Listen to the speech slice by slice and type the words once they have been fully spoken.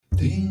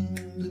I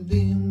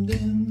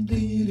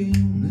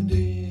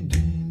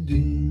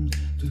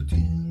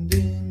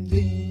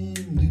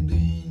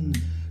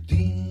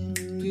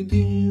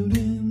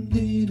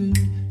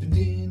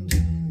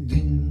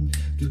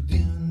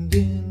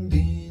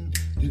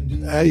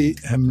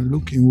am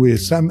looking with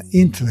some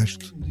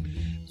interest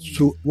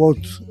to what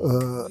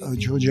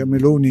Giorgia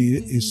Meloni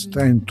is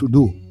trying to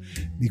do,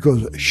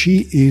 because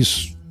she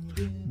is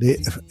the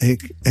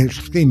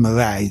extreme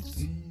right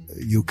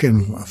you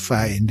can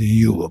find in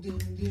Europe.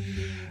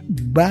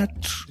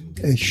 But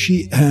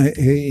she,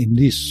 in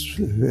these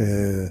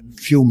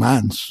few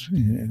months,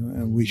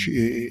 which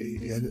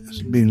she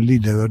has been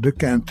leader of the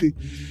country,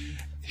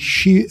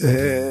 she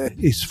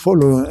is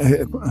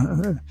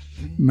following,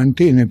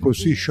 maintaining a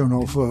position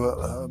of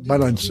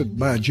balanced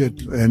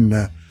budget, and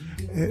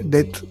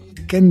that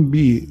can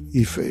be,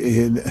 if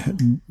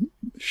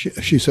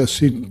she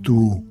succeeds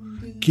to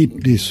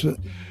keep this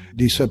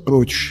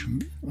approach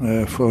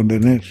for the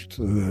next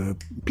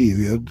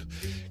period,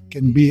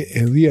 can be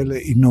a real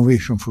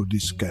innovation for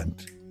this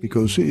country.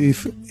 Because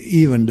if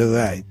even the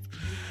right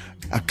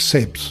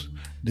accepts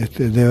that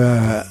there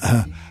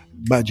are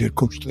budget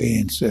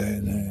constraints,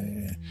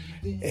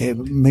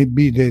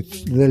 maybe that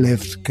the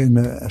left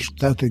can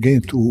start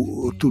again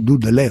to do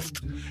the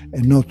left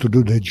and not to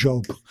do the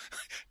job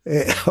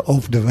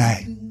of the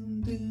right.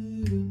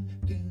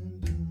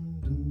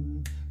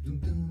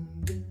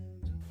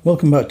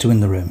 Welcome back to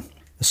In the Room,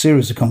 a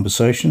series of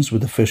conversations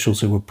with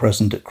officials who were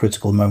present at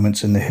critical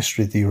moments in the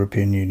history of the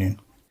European Union.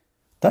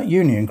 That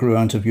union grew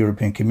out of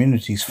European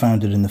communities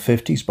founded in the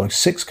 50s by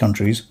 6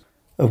 countries,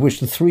 of which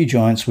the 3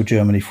 giants were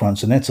Germany,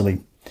 France and Italy.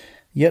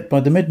 Yet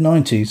by the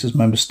mid-90s, as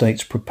member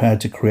states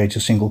prepared to create a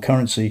single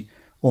currency,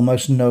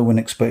 almost no one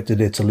expected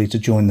Italy to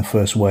join the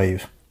first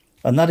wave.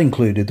 And that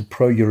included the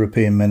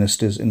pro-European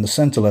ministers in the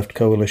centre-left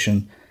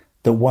coalition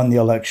that won the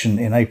election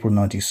in April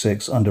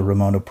 96 under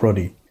Romano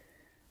Prodi.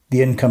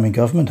 The incoming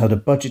government had a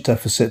budget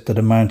deficit that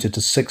amounted to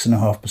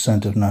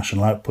 6.5% of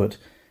national output,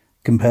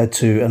 compared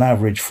to an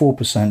average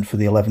 4% for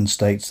the 11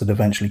 states that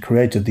eventually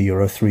created the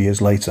euro 3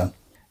 years later.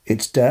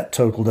 Its debt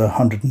totaled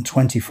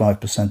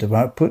 125% of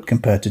output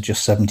compared to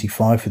just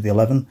 75% for the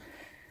 11,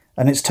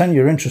 and its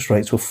 10-year interest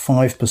rates were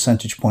 5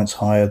 percentage points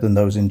higher than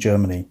those in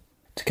Germany.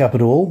 To cap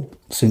it all,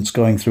 since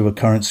going through a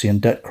currency and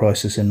debt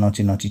crisis in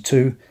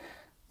 1992,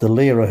 the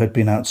lira had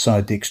been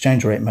outside the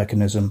exchange rate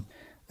mechanism,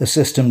 a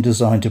system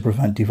designed to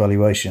prevent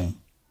devaluation.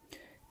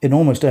 In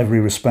almost every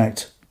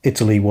respect,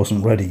 Italy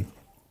wasn't ready.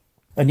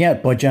 And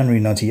yet, by January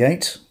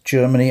 98,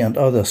 Germany and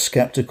other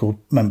sceptical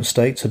member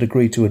states had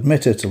agreed to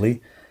admit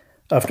Italy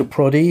after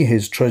Prodi,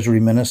 his Treasury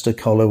Minister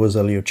Carlo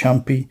Azeglio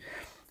Ciampi,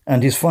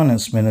 and his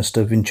Finance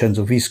Minister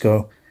Vincenzo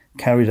Visco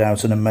carried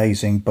out an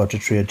amazing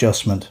budgetary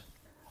adjustment.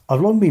 I've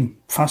long been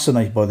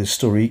fascinated by this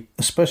story,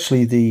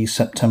 especially the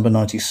September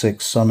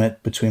 96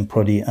 summit between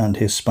Prodi and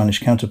his Spanish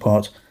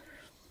counterpart,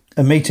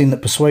 a meeting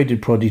that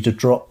persuaded Prodi to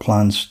drop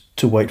plans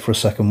to wait for a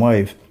second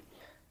wave.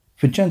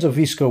 Vincenzo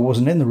Visco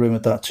wasn't in the room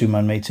at that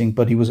two-man meeting,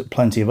 but he was at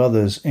plenty of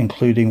others,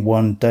 including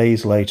one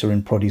days later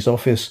in Prodi's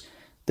office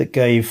that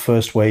gave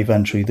first wave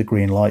entry the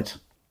green light.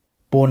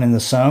 Born in the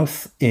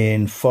south,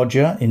 in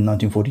Foggia in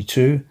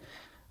 1942,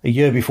 a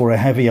year before a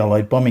heavy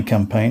Allied bombing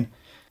campaign,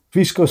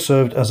 Visco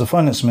served as a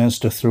finance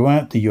minister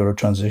throughout the Euro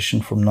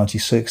transition from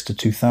 96 to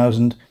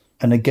 2000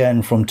 and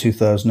again from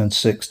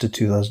 2006 to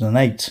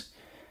 2008.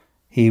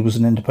 He was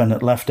an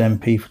independent left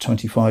MP for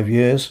 25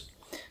 years.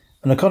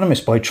 An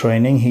economist by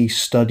training, he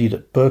studied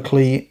at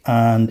Berkeley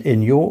and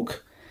in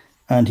York,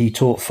 and he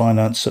taught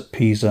finance at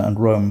Pisa and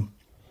Rome.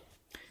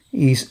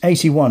 He's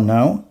 81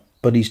 now,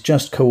 but he's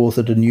just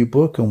co-authored a new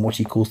book on what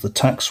he calls the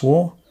tax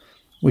war,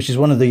 which is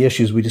one of the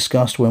issues we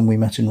discussed when we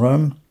met in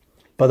Rome.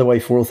 By the way,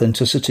 for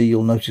authenticity,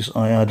 you'll notice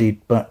I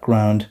added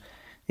background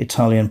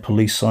Italian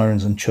police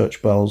sirens and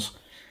church bells.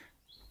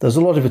 There's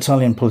a lot of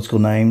Italian political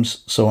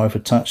names, so I've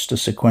attached a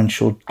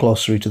sequential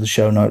glossary to the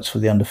show notes for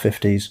the under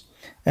 50s.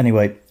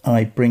 Anyway,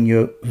 I bring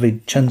you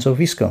Vincenzo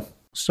Visco.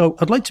 So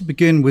I'd like to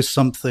begin with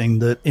something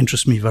that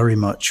interests me very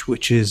much,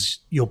 which is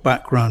your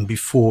background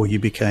before you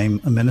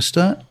became a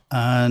minister.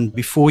 And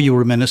before you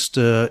were a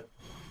minister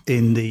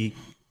in the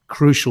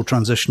crucial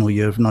transitional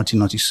year of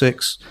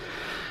 1996,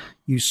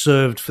 you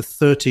served for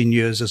 13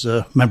 years as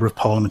a member of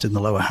parliament in the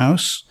lower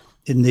house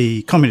in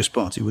the Communist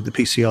Party with the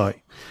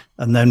PCI,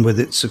 and then with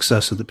its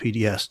successor, the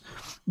PDS.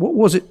 What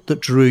was it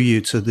that drew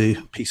you to the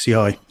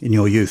PCI in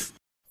your youth?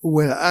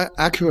 Well,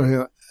 actually,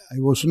 I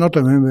was not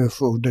a member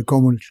of the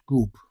communist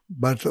group,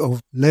 but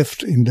of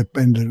left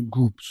independent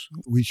groups,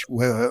 which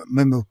were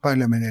member of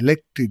parliament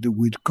elected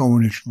with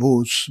communist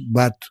votes,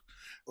 but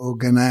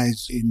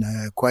organized in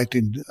quite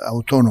an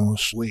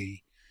autonomous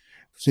way,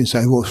 since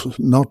I was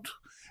not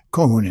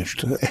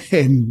communist.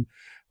 And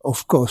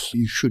of course,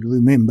 you should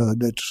remember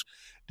that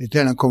the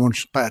Italian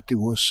Communist Party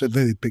was a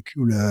very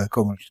peculiar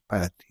communist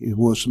party. It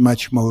was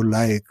much more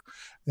like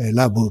a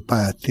Labour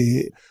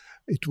Party.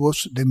 It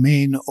was the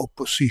main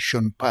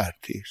opposition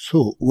party.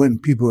 So when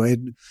people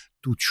had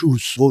to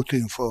choose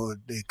voting for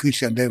the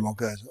Christian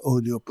Democrats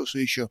or the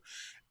opposition,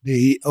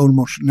 they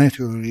almost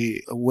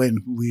naturally went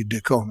with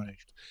the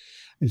communists.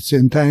 At the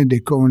same time, the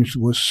communists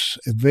was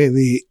a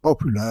very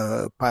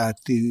popular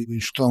party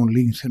with strong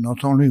links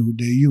not only with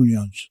the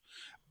unions,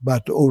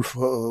 but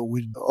also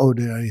with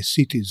ordinary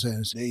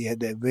citizens. They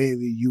had a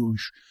very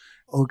huge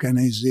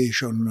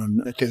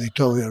organization, a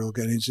territorial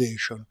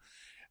organization,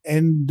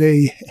 and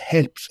they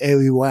helped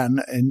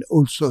everyone, and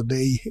also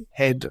they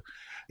had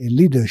a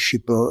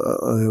leadership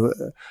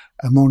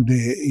among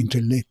the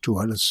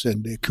intellectuals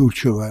and the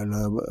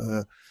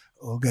cultural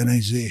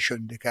organization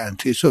in the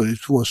country. So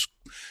it was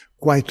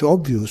quite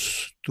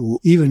obvious to,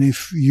 even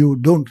if you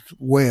don't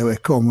were a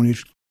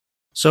communist.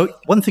 So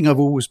one thing I've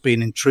always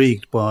been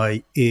intrigued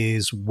by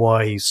is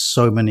why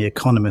so many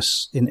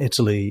economists in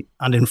Italy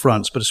and in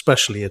France, but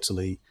especially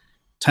Italy,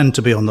 tend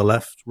to be on the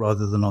left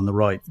rather than on the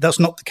right. That's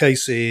not the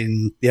case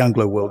in the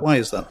Anglo world. Why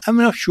is that? I'm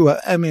not sure.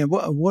 I mean,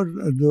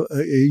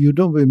 you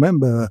don't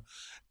remember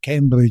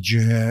Cambridge,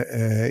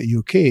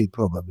 UK,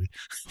 probably.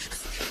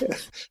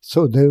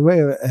 So there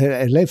were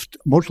left,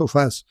 most of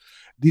us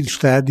did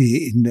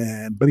study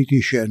in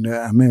British and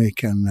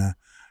American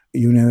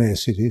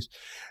universities.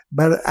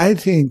 But I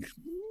think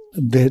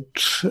that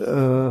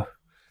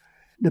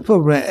the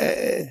problem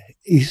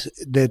is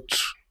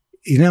that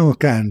in our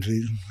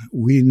country,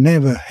 we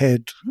never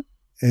had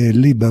a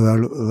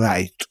liberal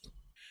right.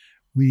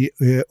 We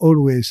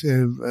always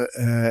have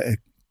a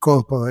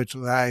corporate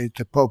right,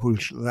 a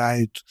populist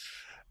right,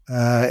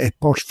 a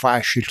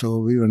post-fascist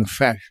or even a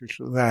fascist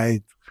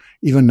right,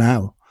 even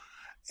now.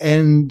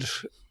 And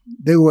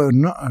they were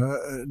not,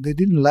 they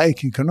didn't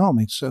like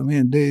economics. I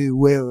mean, they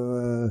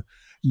were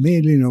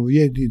mainly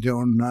oriented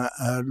on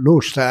law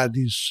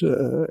studies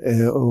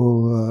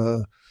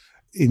or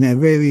in a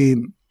very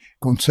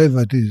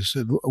conservative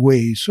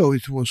way. So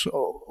it was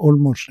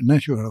almost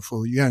natural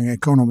for young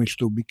economists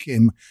to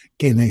become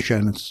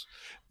Keynesians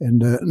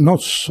and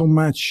not so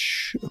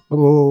much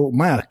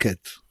pro-market,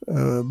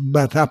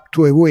 but up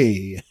to a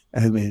way.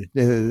 I mean,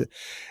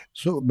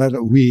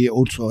 but we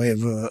also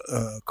have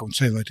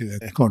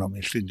conservative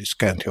economists in this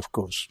country, of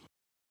course.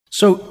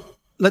 So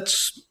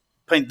let's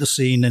paint the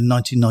scene in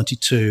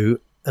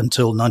 1992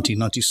 until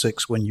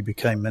 1996 when you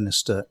became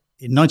minister.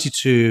 In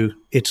 92,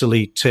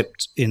 Italy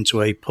tipped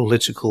into a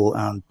political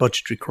and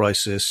budgetary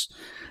crisis,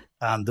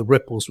 and the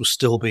ripples were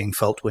still being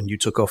felt when you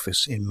took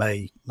office in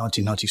May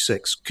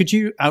 1996. Could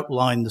you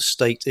outline the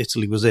state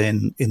Italy was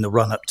in the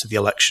run-up to the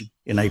election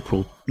in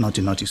April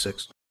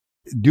 1996?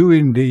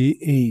 During the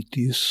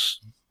 80s,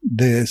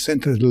 the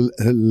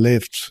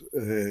central-left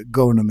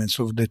governments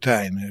of the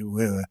time,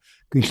 were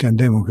Christian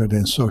Democrat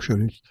and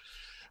Socialist,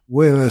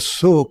 were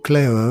so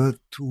clever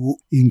to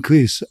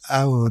increase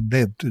our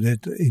debt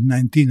that in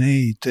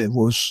 1998 it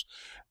was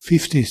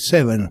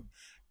 57%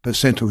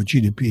 of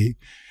GDP.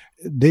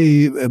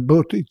 They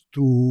brought it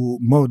to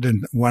more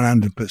than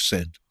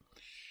 100%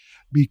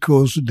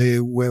 because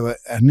they were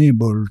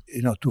unable,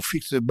 to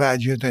fix the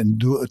budget and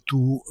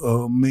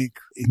to make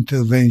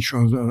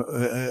interventions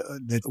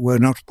that were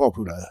not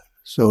popular.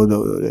 So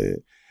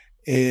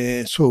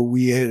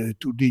we had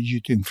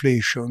two-digit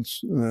inflation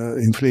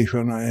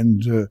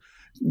and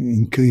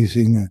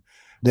increasing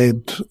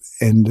debt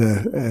and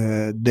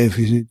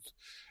deficit.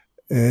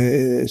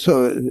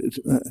 So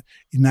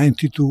in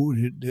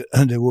 92,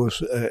 there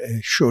was a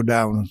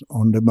showdown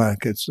on the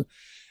markets.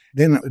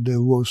 Then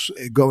there was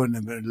a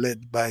government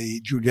led by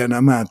Giuliano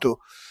Amato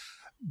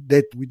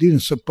that we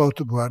didn't support,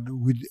 but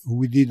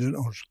we didn't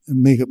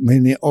make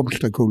many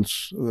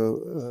obstacles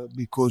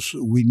because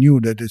we knew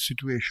that the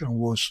situation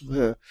was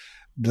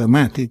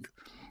dramatic.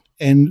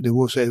 And there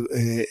was a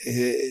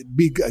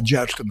big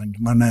adjustment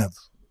maneuver.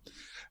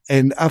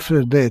 And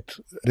after that,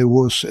 there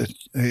was a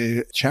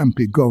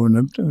Ciampi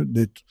government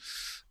that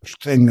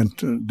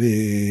strengthened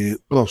the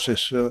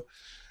process.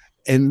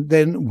 And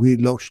then we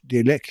lost the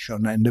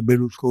election, and the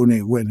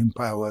Berlusconi went in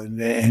power. And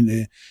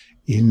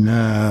in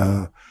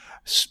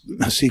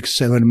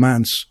 6-7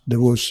 months,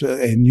 there was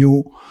a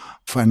new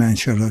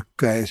financial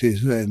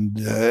crisis and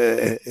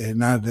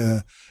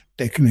another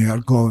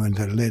technical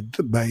government led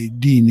by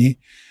Dini.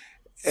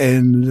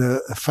 And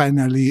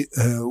finally,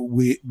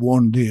 we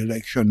won the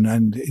election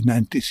in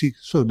 96.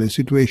 So the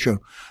situation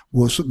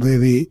was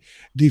very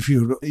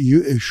difficult.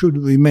 You should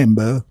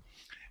remember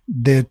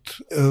that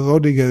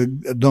Rodiger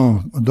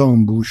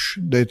Dornbusch,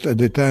 that at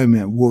the time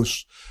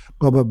was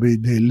probably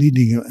the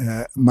leading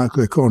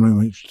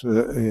macroeconomist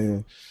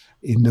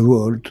in the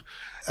world,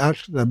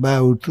 asked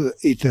about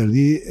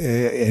Italy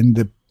and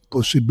the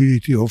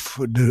possibility of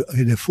the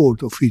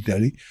default of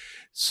Italy,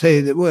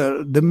 said,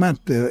 well, the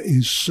matter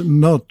is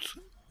not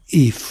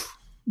if,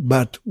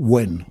 but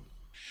when.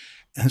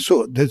 And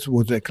so that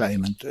was the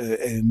climate.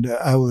 And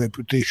our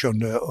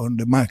reputation on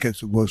the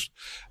markets was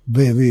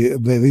very,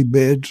 very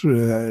bad.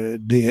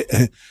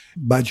 The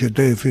budget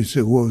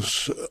deficit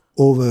was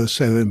over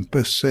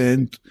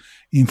 7%.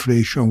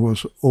 Inflation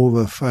was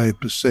over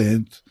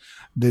 5%.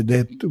 The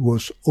debt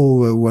was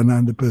over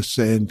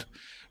 100%.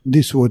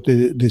 This was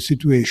the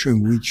situation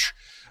in which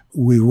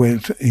we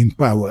went in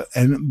power.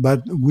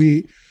 But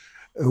we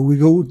We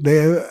go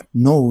there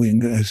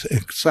knowing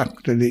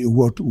exactly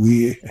what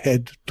we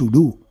had to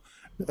do.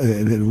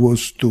 That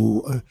was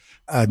to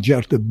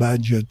adjust the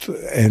budget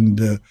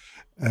and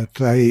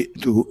try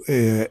to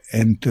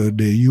enter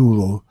the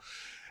euro.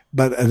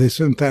 But at the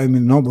same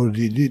time,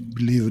 nobody did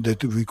believe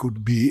that we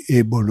could be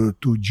able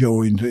to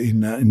join in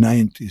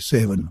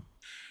 97.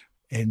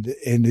 And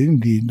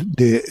indeed,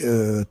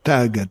 the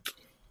target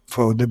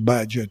for the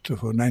budget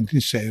for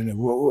 97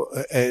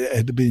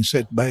 had been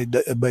set by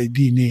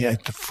Dini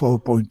at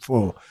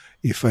 4.4,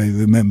 if I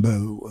remember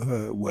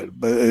well.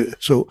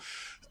 But, so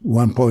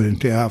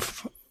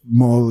 1.5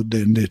 more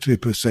than the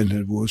 3%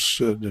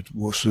 that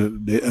was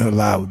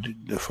allowed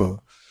for.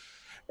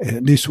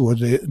 This was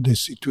the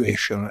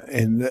situation.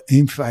 And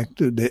in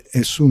fact,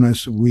 as soon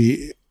as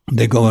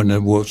the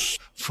government was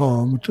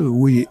formed,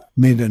 we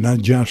made an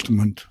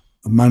adjustment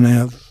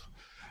maneuver.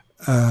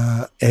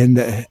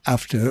 And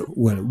after,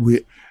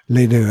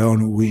 later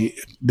on, we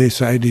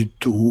decided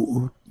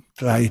to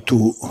try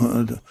to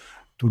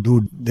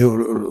do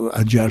the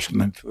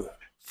adjustment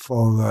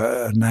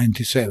for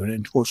 97.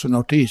 It was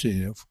not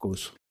easy, of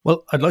course.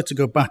 Well, I'd like to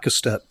go back a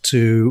step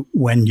to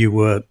when you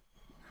were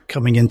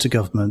coming into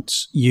government.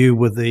 You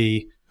were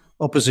the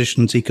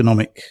opposition's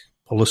economic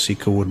policy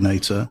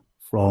coordinator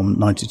from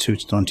 92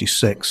 to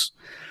 96,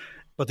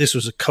 but this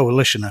was a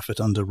coalition effort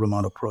under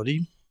Romano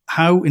Prodi.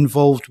 How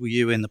involved were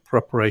you in the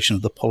preparation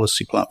of the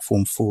policy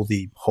platform for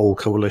the whole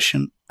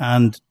coalition?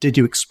 And did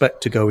you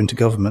expect to go into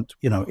government,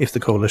 if the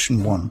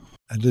coalition won?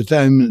 At the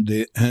time,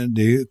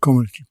 the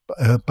Communist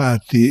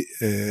Party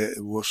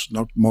was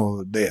not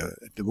more there.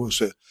 It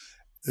was a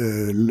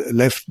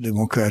left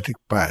democratic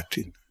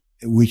party,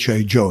 which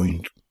I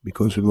joined,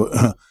 because at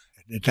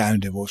the time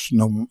there was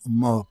no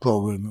more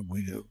problem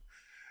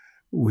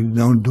with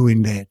not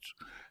doing that.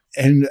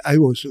 And I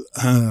was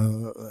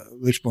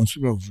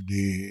responsible of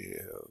the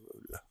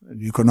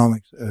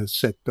economic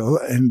sector,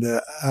 and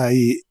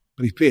I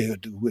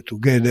prepared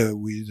together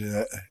with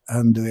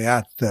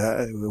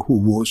Andreatta, who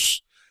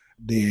was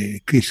the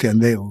Christian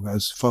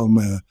Democrats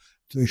former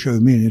Treasury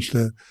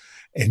Minister,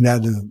 and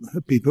other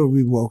people.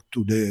 We worked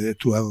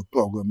to our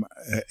program.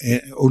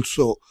 And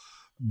also,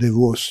 there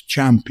was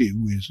Ciampi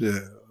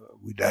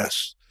with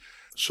us.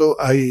 So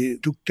I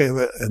took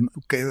care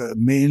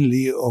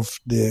mainly of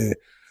the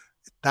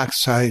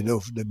tax side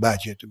of the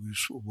budget,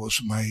 which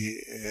was my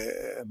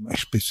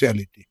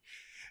specialty.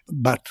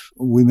 But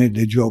we made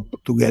the job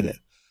together.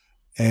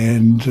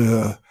 And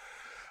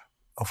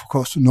of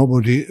course,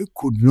 nobody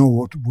could know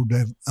what would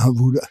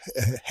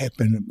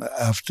happen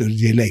after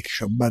the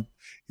election. But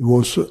it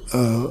was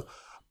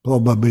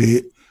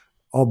probably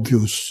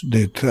obvious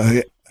that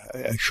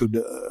I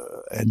should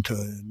enter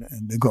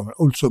in the government.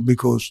 Also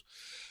because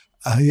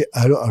I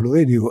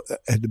already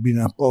had been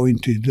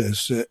appointed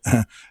as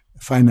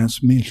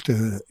finance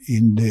minister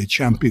in the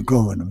Ciampi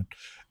government,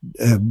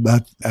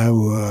 but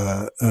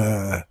our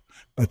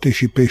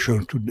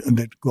participation to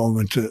that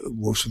government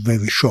was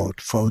very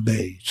short, 4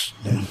 days.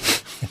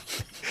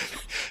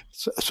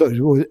 So it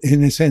was,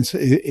 in a sense,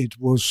 it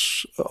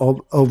was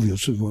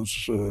obvious. It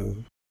was.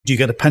 Do you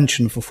get a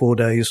pension for 4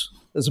 days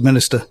as a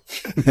minister?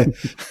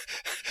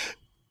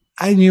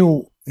 I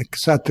knew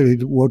exactly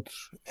what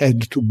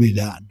had to be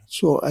done,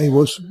 so I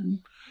was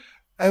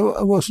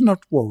not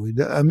worried.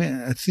 I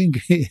mean, I think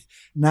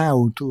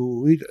now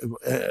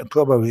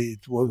probably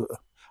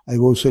I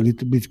was a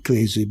little bit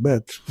crazy,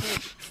 but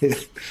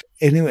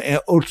anyway.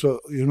 Also,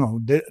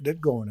 that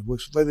government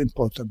was very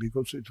important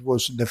because it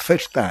was the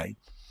first time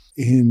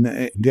in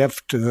the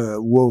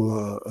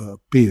after-war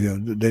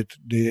period that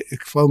the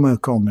former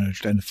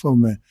communist and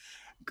former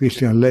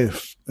Christian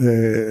left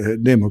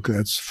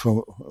Democrats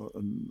from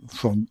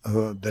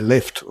the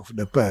left of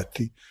the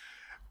party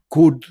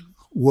could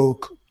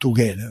work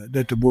together.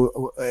 That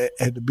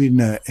had been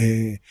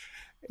an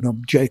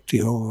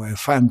objective or a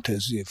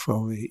fantasy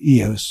for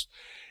years.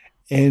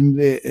 And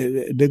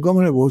the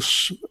government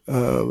was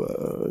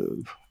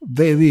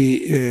very...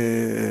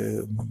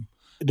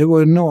 there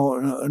were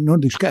no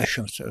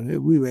discussions.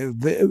 We were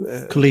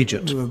very...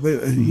 collegiate.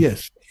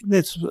 Yes.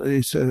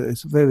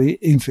 It's very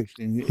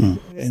interesting.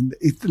 And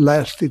it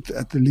lasted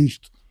at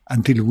least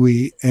until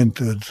we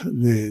entered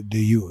the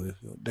euro.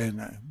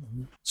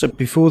 So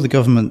before the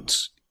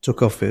government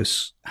took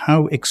office,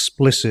 how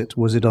explicit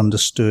was it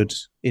understood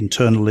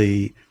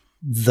internally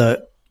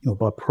that,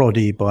 by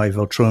Prodi, by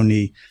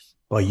Veltroni,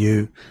 by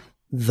you,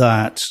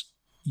 that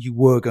you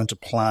were going to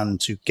plan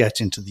to get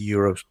into the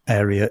euro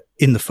area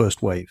in the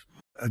first wave?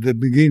 At the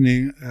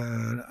beginning,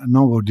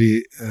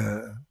 nobody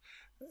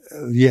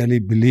really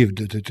believed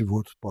that it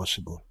was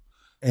possible.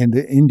 And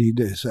indeed,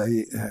 as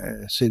I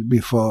said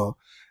before,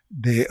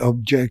 the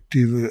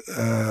objective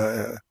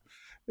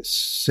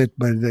set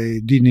by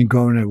the Dini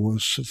governor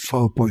was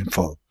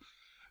 4.4.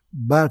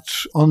 But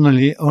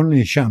only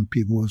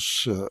Ciampi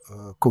was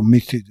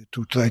committed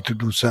to try to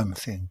do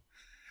something.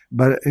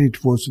 But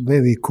it was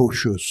very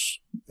cautious,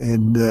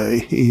 and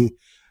he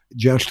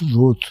just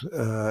wrote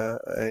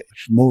a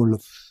small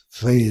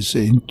phrase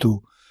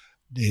into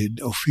the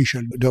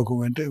official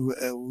document,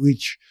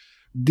 which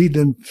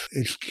didn't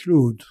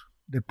exclude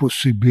the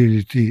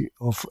possibility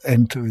of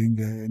entering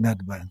in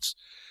advance.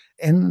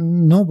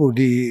 And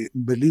nobody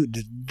believed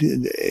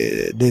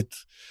that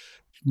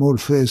small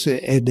phrase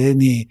had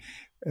any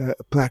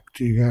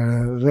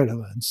practical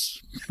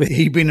relevance. But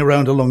he'd been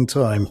around a long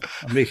time.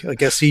 I mean, I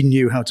guess he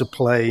knew how to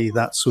play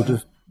that sort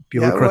of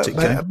bureaucratic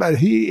game. But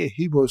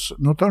he was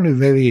not only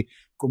very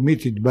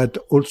committed, but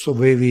also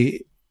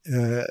very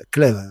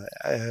clever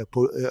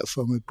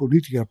from a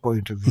political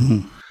point of view.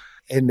 Mm-hmm.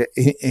 And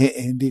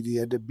indeed, he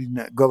had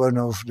been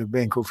governor of the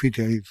Bank of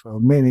Italy for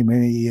many,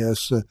 many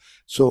years.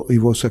 So he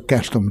was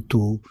accustomed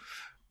to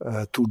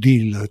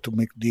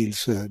make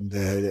deals and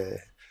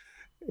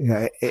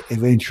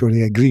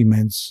eventually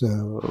agreements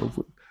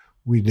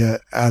with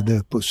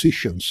other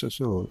positions.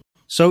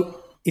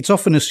 So it's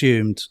often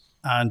assumed,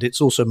 and it's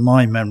also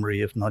my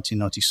memory of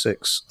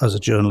 1996 as a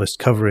journalist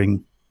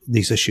covering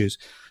these issues,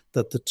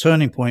 that the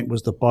turning point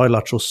was the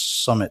bilateral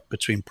summit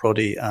between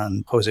Prodi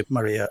and Jose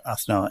Maria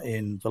Aznar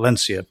in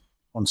Valencia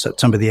on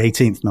September the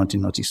 18th,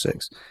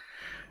 1996.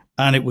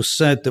 And it was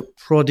said that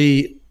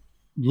Prodi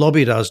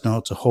lobbied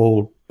Aznar to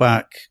hold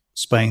back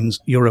Spain's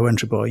Euro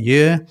entry by a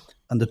year,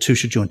 and the two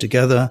should join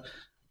together.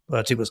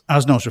 But it was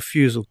Aznar's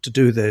refusal to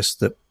do this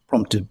that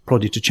prompted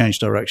Prodi to change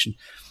direction.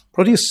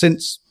 Prodi has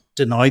since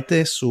denied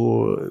this,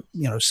 or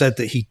said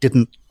that he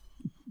didn't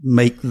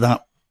make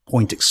that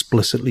point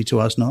explicitly to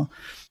Aznar.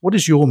 What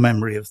is your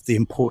memory of the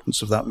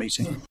importance of that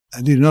meeting?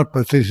 I did not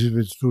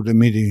participate to the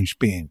meeting in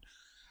Spain,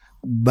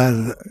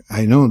 but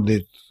I know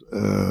that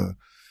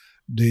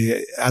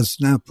the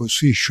Aznar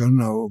position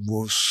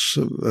was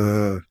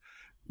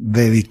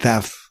very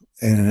tough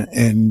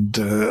and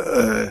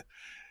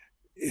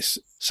is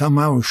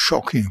somehow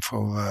shocking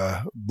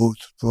for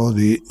both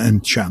Prodi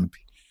and Ciampi.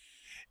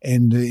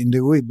 And in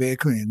the way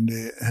back,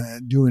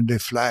 during the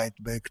flight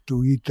back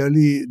to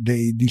Italy,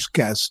 they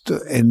discussed,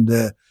 and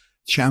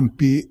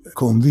Ciampi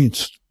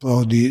convinced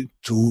Prodi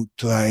to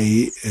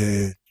try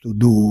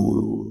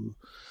to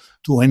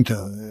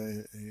enter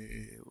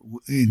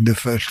in the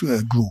first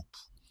group.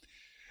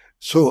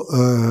 So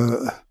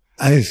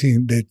I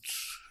think that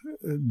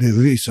the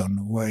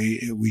reason why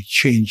we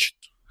changed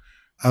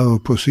our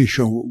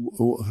position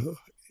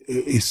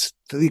is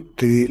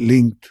strictly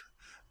linked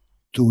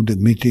to the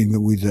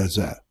meeting with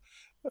Aznar.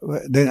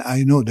 Then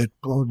I know that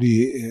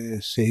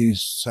Prodi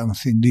says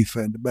something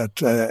different,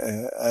 but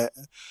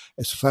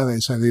as far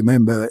as I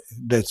remember,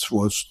 that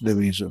was the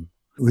reason.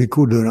 We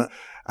couldn't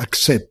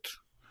accept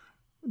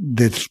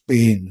that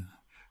Spain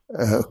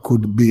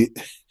could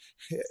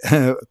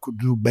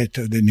do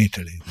better than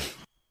Italy,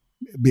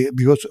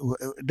 because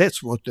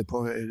that's what the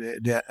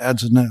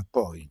Aznar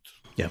point.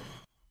 Yeah.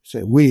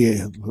 So we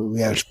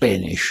are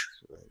Spanish,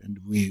 and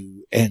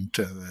we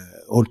enter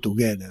all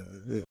together.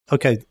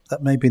 Okay,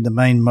 that may be the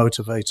main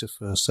motivator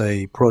for,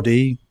 say,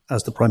 Prodi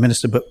as the Prime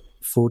Minister, but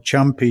for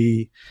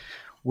Ciampi,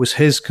 was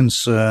his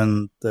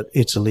concern that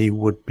Italy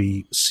would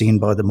be seen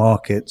by the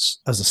markets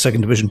as a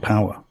second division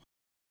power?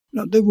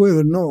 No, there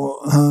was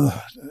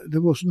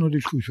no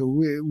discussion.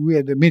 We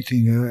had a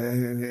meeting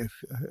a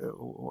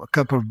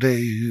couple of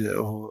days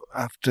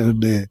after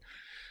the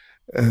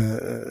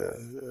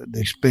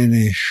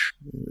Spanish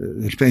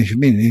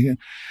meeting,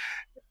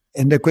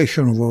 and the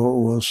question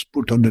was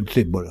put on the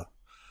table.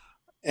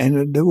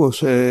 And there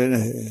was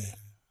a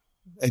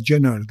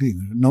general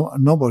agreement.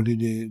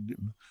 Nobody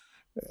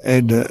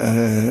had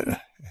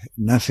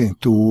nothing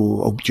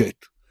to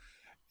object.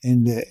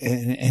 And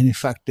in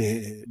fact,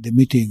 the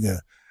meeting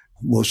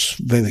was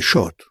very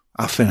short,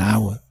 half an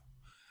hour.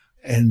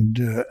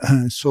 And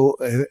so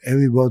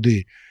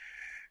everybody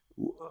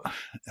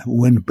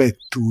went back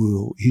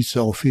to his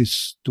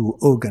office to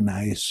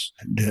organize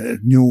the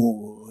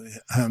new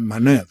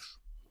maneuver.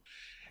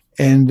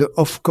 And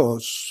of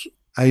course,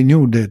 I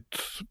knew that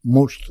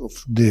most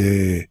of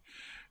the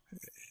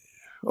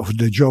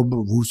job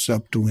was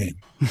up to him.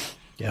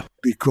 Yeah,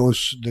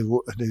 because there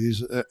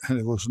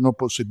was no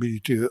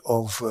possibility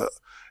of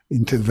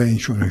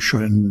intervention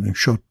in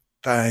short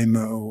time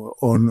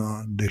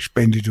on the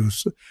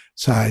expenditures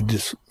side,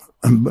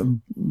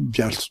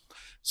 just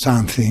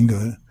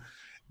something.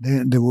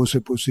 Then there was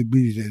a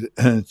possibility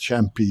that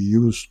Ciampi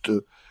used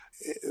to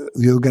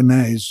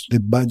reorganize the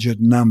budget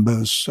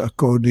numbers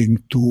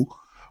according to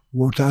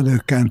what other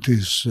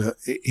countries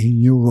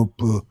in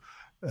Europe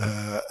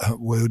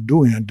were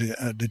doing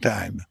at the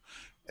time.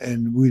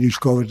 And we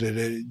discovered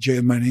that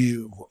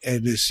Germany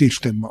had a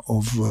system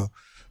of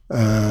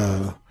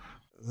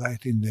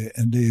writing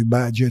the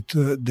budget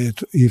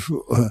that, if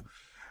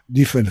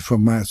different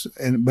from us,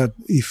 but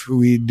if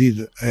we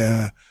did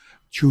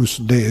choose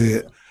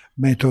the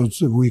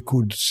methods, we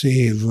could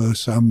save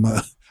some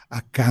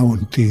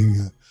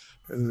accounting,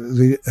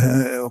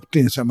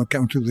 obtain some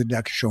accounting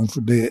reduction of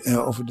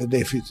the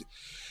deficit.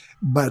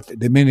 But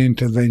the main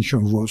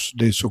intervention was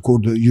the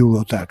so-called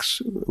Euro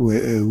tax,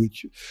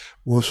 which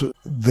was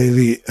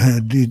very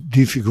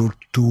difficult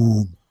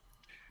to,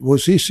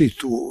 was easy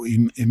to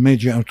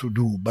imagine how to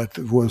do, but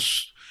it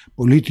was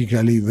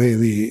politically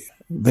very,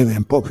 very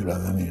unpopular.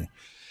 I mean,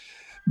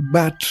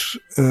 But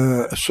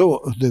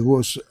so there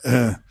was,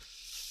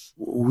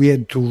 we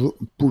had to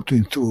put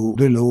into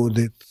the law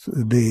that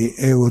the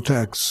aero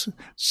tax,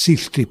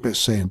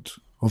 60%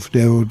 of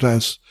the aero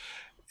tax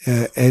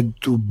had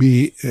to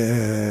be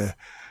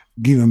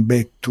given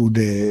back to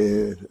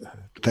the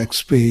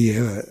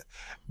taxpayer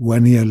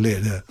 1 year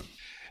later.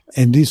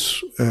 And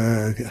this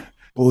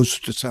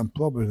posed some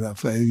problems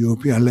at a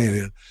European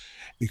level,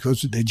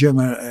 because the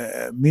German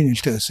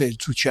minister said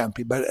to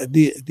Ciampi, but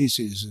this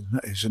is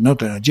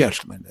not an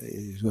adjustment.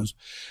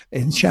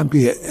 And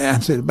Ciampi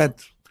answered,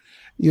 but,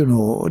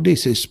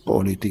 this is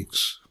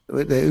politics.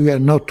 We are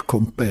not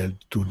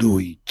compelled to do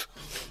it.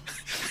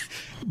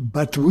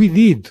 But we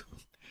did,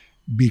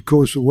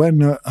 because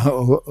one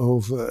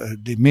of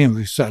the main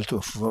results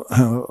of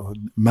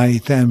my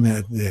time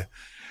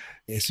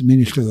as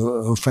Minister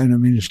of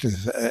Finance Minister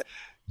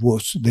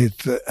was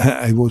that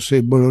I was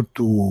able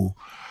to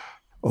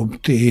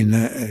obtain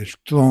a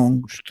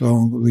strong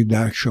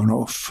reduction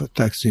of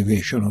tax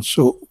evasion.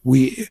 So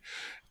the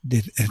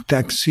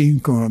tax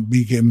income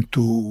began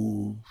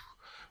to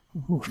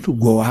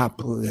go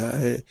up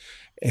and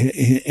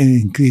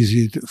increase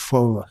it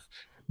for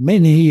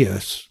many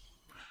years,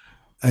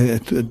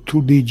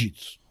 2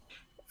 digits.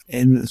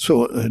 And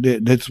so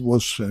that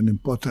was an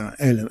important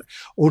element.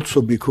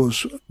 Also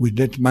because with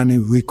that money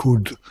we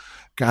could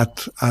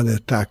cut other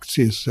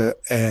taxes,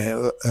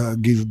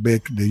 give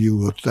back the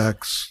Euro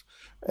tax,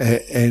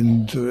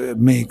 and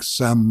make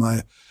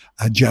some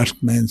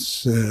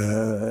adjustments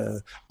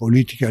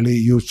politically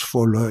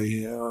useful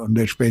on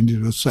the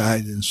expenditure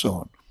side and so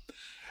on.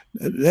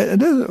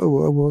 That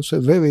was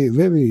a very,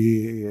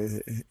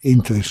 very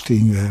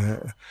interesting,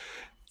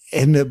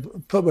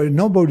 and probably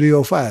nobody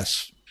of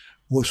us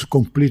was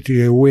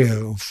completely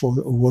aware of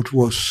what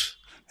was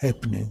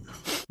happening,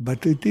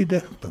 but it did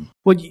happen.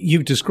 Well,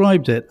 you've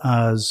described it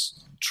as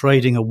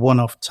trading a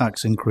one-off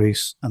tax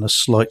increase and a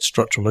slight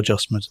structural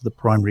adjustment of the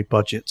primary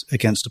budget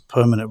against a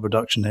permanent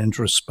reduction in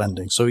interest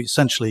spending. So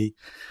essentially,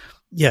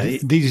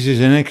 this is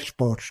an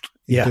export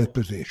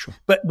interpretation.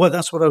 But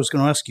that's what I was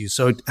going to ask you.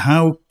 So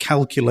how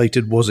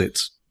calculated was it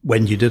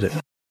when you did it?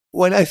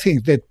 Well, I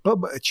think that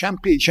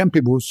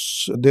Ciampi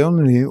was the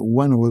only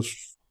one who was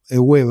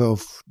aware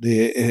of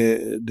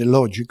the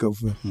logic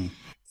of,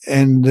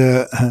 and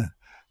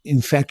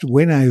in fact,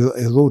 when I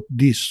wrote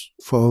this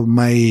for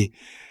my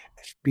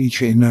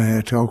speech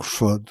at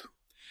Oxford,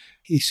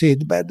 he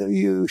said, "But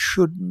you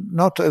should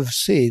not have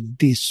said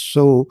this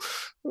so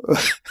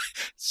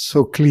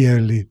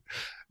clearly."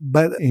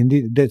 But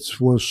indeed, that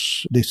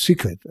was the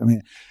secret.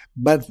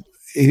 But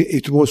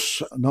it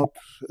was not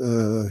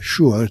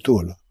sure at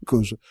all,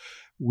 because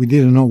we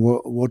didn't know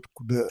what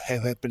could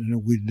have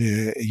happened with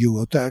the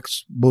Euro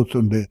tax, both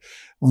on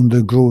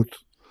the growth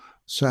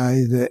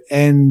side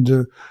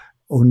and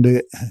on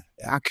the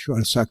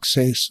actual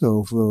success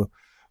of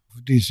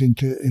this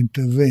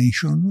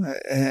intervention.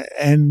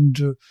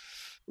 And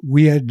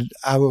we had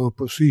our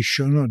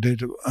opposition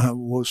that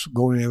was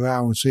going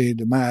around saying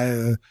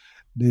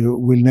they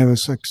will never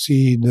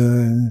succeed,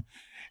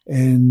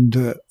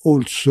 and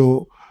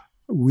also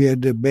we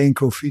had the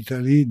Bank of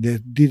Italy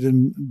that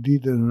didn't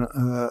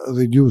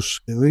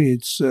reduce the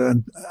rates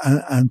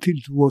until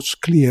it was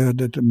clear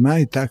that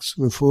my tax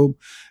reform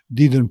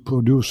didn't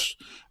produce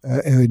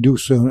a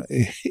reduction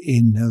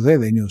in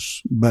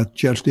revenues, but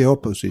just the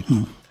opposite.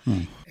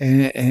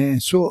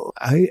 And so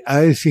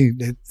I think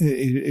that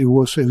it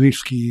was a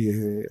risky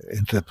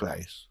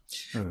enterprise.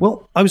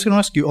 Well, I was going to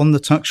ask you on the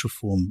tax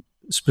reform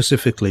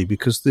specifically,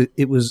 because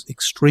it was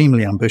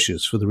extremely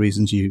ambitious for the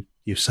reasons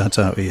you've set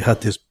out. It had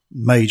this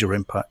major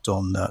impact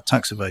on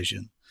tax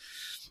evasion,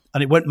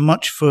 and it went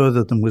much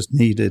further than was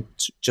needed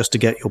just to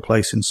get your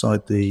place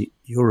inside the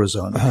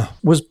Eurozone.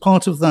 Was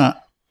part of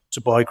that to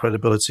buy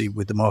credibility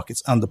with the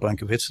markets and the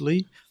Bank of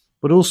Italy,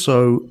 but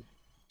also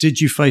did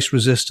you face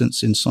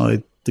resistance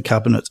inside the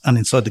cabinet and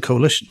inside the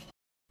coalition?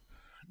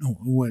 No,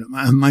 well,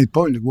 my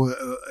point was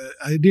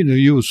I didn't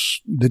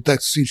use the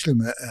tax system,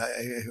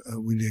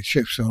 with the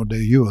exception of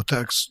the Euro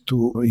tax,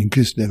 to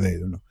increase the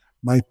revenue.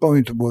 My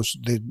point was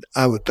that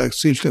our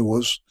tax system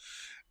was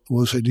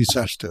a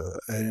disaster,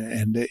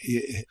 and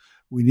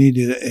we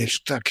needed a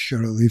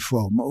structural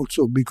reform.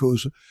 Also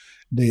because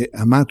the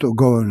Amato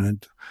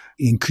government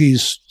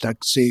increased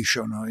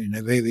taxation in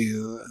a very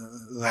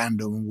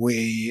random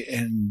way,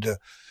 and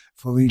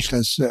for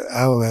instance,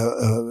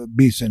 our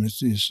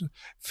businesses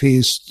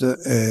faced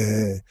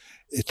a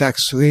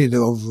tax rate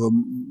of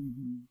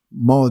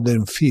more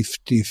than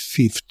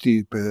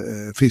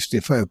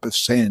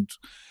 55%,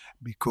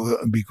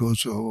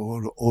 because of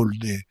all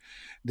the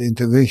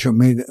intervention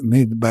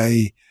made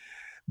by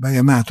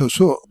Amato.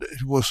 So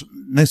it was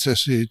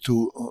necessary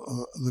to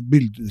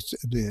rebuild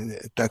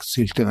the tax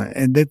system,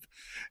 and that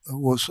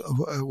was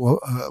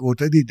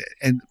what I did.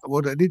 And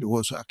what I did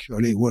was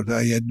actually what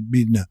I had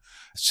been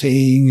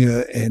saying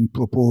and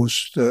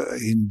proposed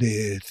in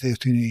the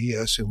 13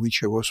 years in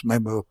which I was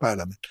member of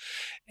parliament.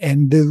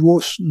 And there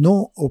was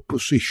no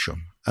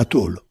opposition at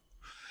all.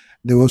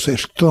 There was a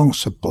strong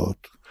support.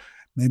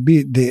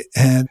 maybe they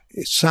had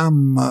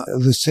some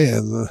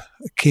reserve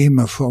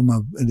came from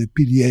the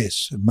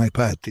PDS, my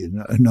party,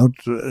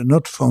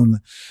 not from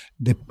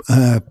the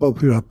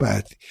Popular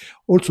Party.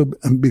 Also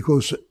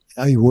because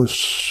I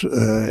was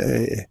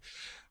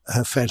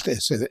felt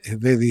as a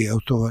very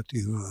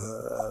authoritative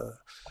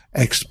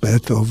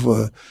expert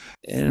of,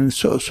 and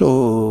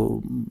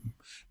so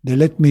they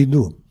let me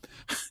do.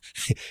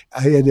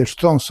 I had a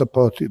strong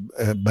support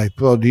by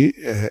Prodi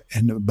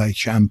and by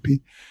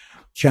Ciampi.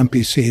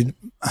 Ciampi said,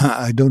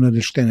 I don't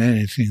understand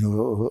anything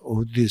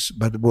of this,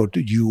 but what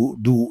you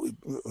do,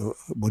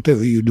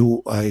 whatever you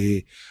do,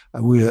 I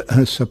will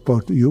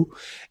support you.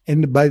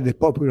 And by the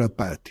Popular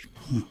Party.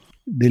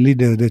 The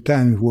leader at the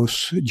time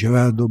was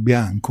Gerardo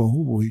Bianco,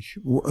 which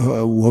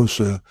was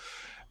a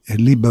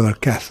liberal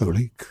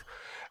Catholic.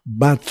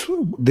 But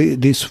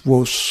this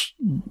was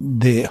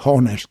the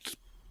honest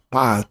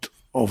part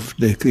of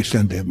the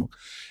Christian Democrats.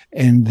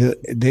 And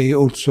they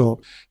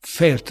also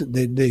felt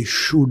that they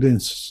should,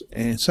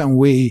 in some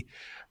way,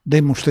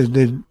 demonstrate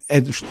that they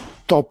had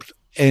stopped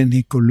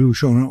any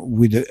collusion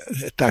with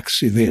the tax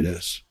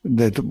evaders.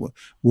 That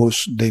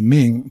was the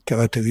main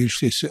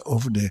characteristics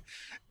of the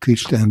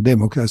Christian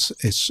Democrats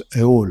as a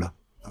whole.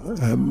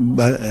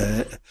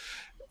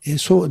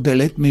 So they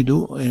let me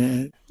do.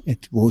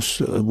 It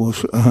was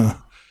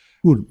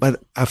good.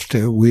 But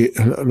after we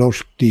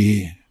lost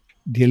the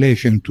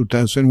election in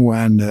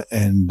 2001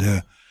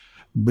 and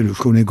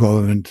Berlusconi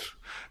government,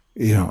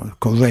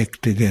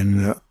 corrected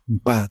and in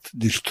part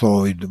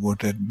destroyed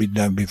what had been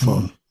done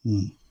before.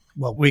 Mm-hmm.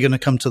 Well, we're going to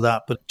come to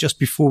that, but just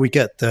before we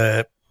get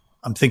there,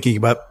 I'm thinking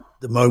about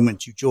the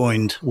moment you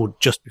joined, or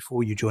just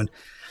before you joined.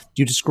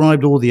 You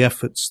described all the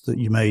efforts that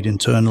you made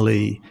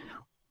internally.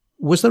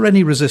 Was there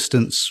any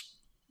resistance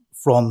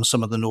from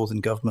some of the northern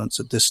governments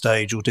at this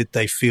stage, or did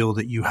they feel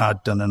that you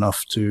had done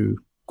enough to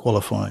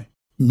qualify?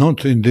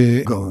 Not in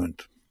the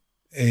government.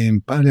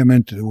 In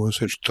Parliament, there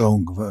was a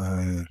strong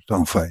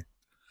fight.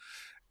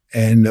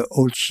 And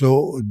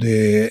also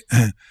the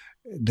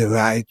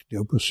right, the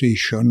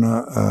opposition,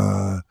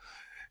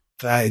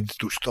 tried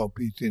to stop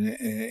it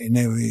in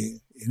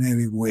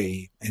every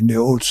way. And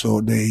also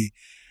they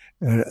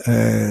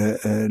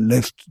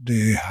left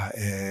the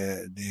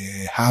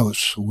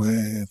house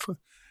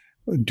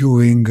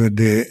during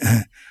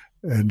the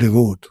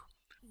vote,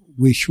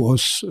 which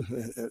was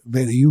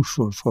very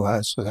useful for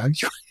us,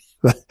 actually.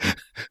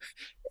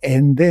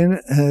 And then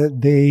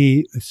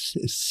they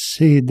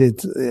said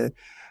that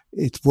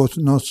it was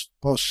not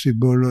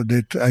possible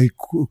that I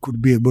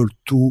could be able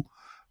to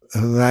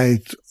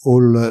write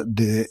all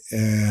the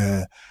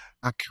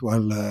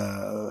actual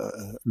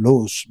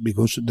laws,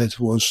 because that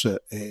was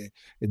a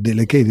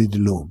delegated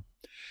law.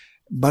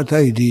 But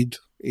I did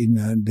in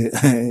the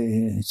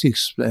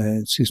 6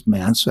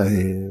 months.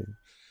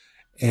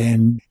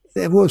 And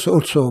there was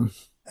also,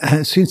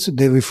 since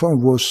the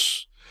reform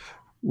was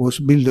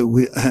built,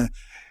 we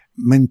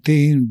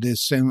maintained the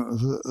same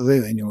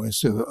revenue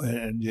as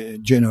the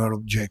general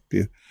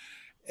objective.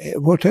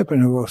 What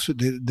happened was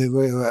there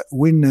were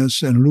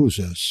winners and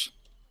losers.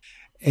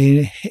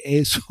 And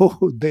so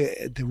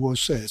there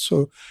was a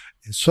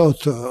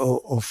sort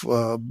of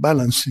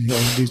balancing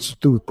of these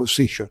two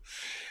positions.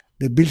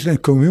 The business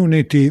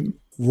community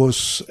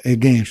was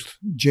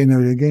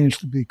generally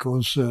against,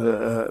 because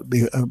of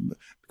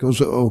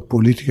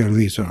political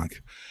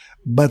reasons.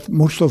 But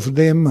most of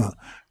them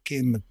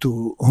came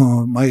to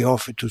my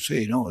office to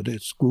say, no,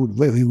 that's good,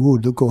 very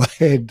good, go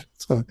ahead.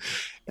 So,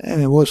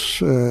 and it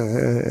was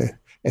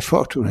a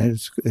fortunate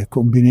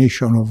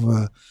combination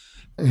of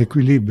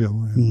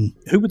equilibrium.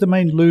 Who were the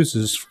main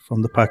losers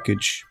from the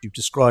package? You've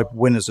described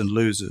winners and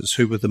losers.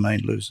 Who were the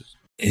main losers?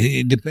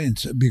 It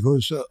depends,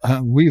 because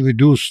we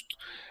reduced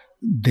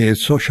the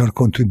social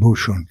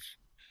contributions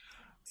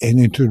and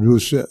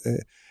introduced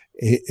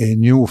a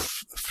new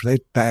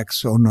flat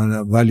tax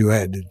on value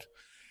added.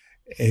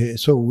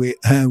 So we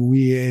had,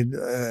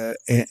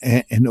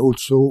 and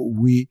also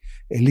we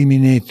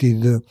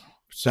eliminated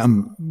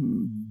some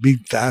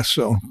big tax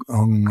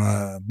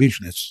on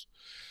business.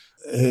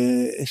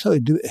 So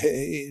it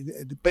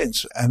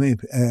depends. I mean,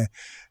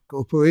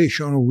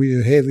 corporation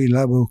with heavy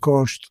labor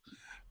cost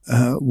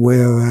had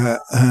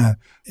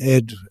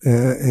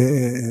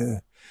a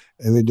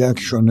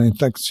reduction in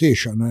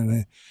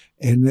taxation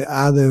and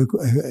other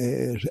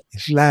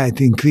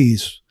slight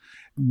increase.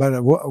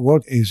 But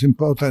what is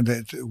important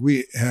that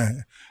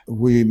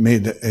we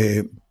made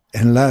a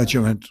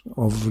enlargement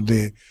of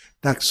the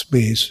tax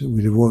base,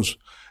 which was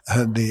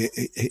the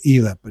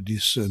IRAP.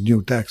 This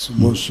new tax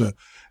was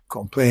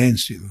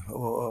comprehensive.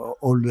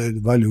 All the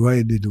value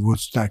added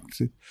was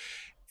taxed,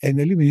 and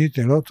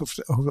eliminated a lot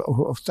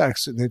of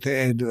tax that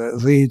had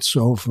rates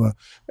of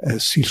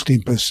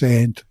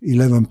 16%,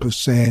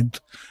 11%.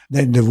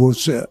 Then there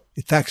was a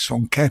tax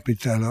on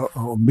capital,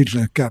 or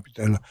business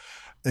capital,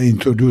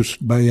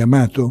 introduced by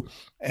Amato,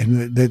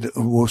 and that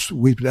was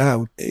whipped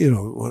out.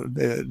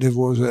 There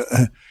was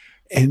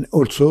and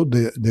also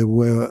there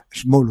were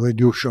small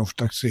reduction of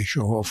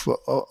taxation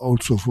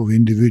also for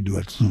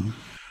individuals,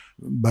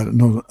 but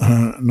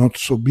not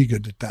so big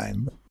at the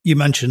time. You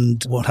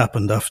mentioned what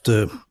happened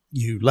after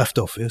you left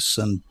office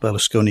and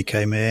Berlusconi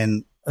came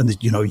in,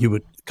 and you were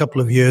a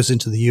couple of years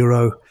into the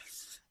euro,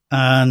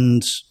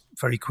 and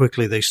very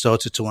quickly they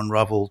started to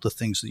unravel the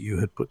things that you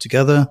had put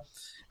together.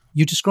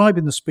 You describe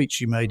in the speech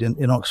you made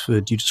in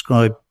Oxford, you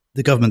describe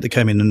the government that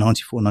came in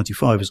 94,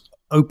 95 as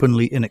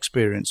openly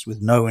inexperienced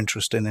with no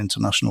interest in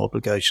international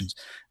obligations.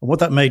 And what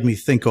that made me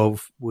think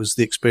of was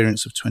the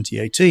experience of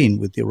 2018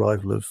 with the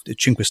arrival of the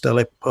Cinque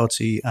Stelle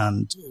party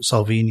and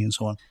Salvini and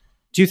so on.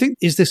 Do you think,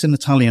 is this an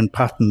Italian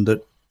pattern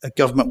that a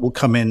government will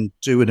come in,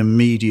 do an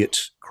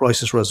immediate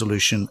crisis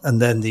resolution,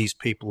 and then these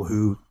people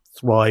who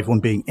thrive on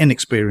being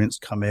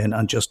inexperienced come in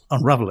and just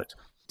unravel it?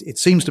 It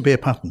seems to be a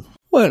pattern.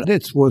 Well,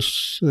 that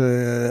was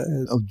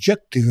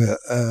objective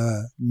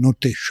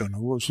notation.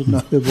 It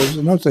was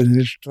not an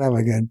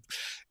extravagant.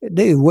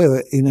 They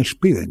were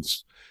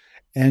inexperienced,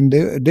 and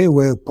they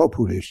were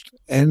populist,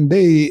 and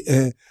they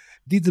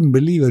didn't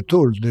believe at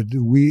all that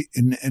we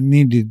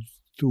needed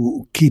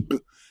to keep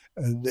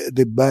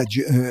the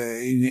budget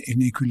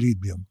in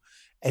equilibrium.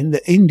 And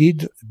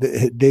indeed,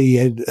 they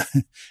had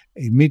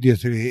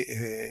immediately,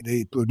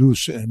 they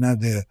produced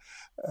another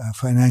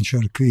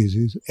financial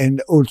crisis,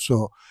 and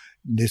also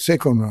the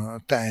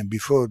second time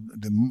before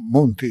the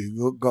Monti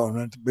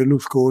government,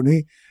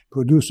 Berlusconi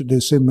produced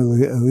the same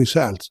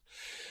results.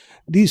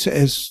 This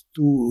has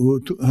to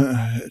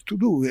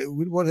do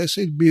with what I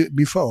said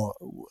before.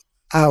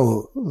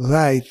 Our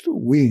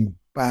right-wing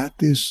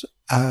parties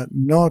are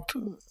not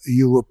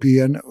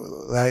European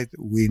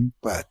right-wing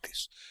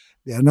parties.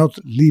 They are not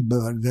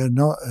liberal. They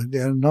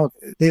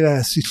are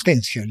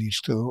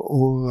assistentialist,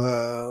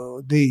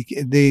 or they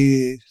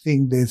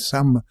think that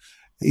some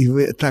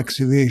tax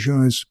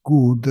evasion is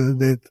good,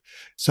 that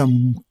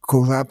some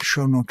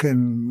corruption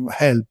can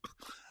help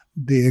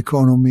the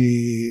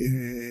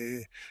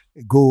economy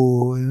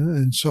go,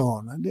 and so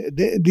on.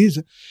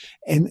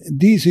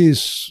 This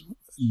is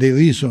the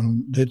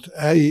reason that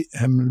I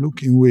am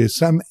looking with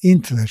some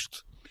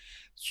interest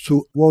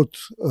to what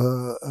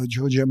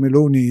Giorgia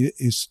Meloni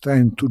is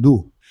trying to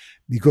do,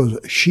 because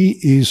she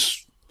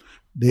is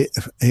the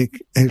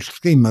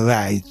extreme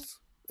right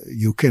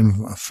you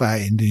can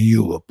find in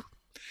Europe.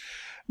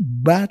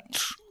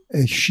 But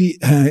she,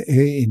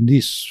 in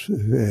these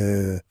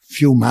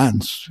few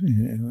months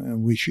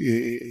in which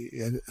she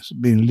has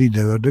been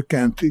leader of the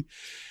country,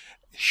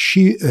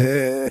 she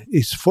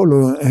is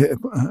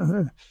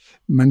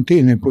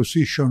maintaining a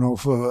position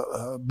of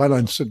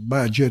balanced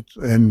budget,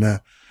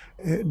 and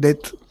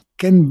that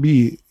can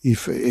be,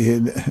 if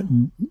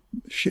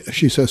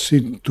she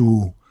succeeds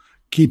to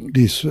keep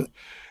this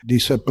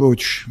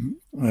approach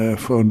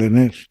for the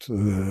next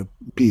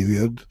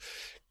period,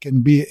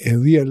 can be a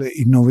real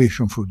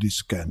innovation for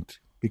this country.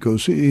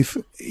 Because if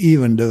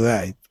even the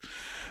right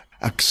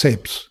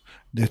accepts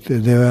that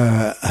there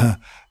are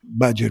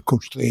budget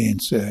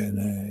constraints,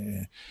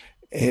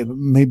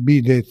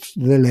 maybe that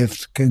the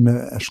left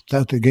can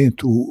start again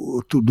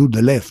to do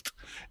the left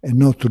and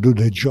not to do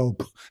the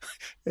job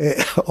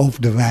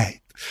of the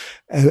right.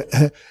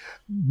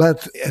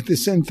 But at the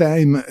same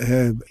time,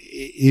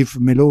 if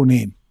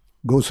Meloni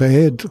goes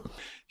ahead,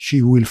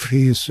 she will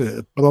face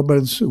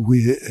problems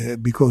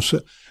because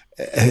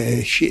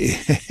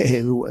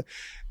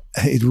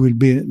it will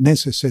be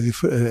necessary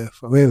for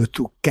her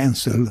to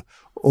cancel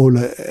all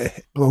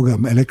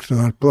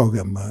electoral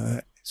program.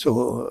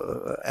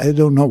 So I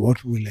don't know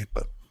what will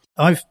happen.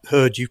 I've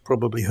heard, you've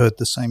probably heard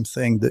the same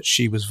thing, that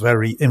she was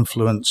very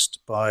influenced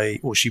by,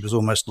 or she was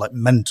almost like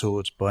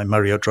mentored by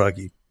Mario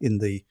Draghi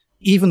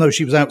even though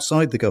she was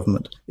outside the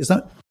government. Is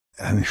that?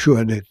 I'm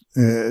sure that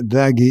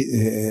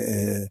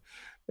Draghi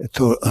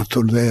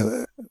told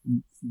her,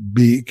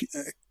 be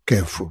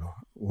careful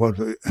what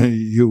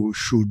you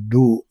should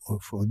do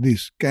for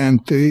this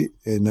country,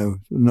 and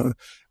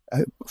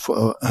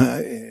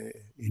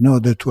in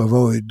order to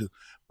avoid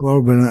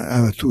problem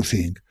are two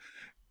things: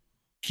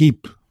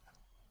 keep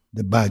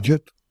the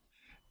budget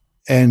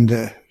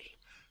and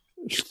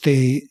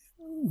stay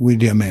with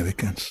the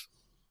Americans.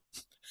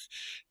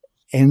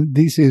 And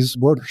this is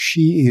what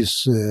she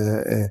is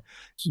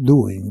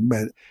doing.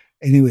 But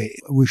anyway,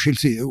 we shall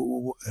see.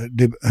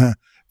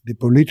 The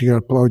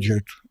political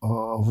project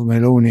of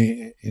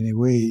Meloni,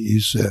 anyway,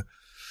 is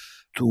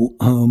to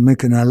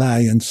make an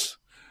alliance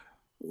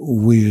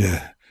with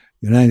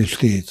United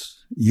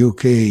States,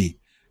 UK,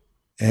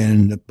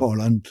 and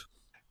Poland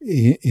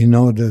in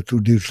order to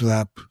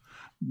disrupt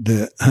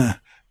the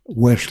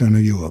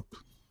Western Europe.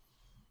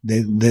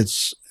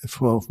 That's,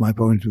 from my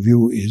point of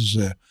view, is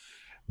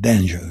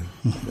danger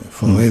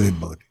for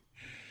everybody.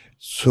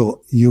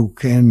 So you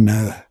can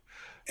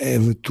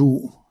have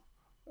two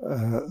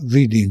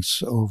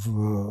readings of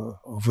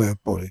her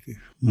politics.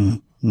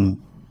 Mm-hmm.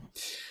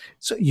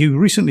 So you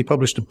recently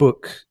published a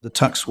book, The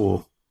Tax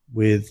War,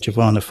 with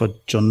Giovanna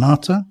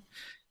Forgianata,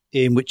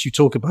 in which you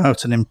talk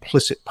about an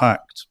implicit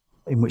pact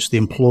in which the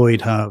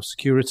employed have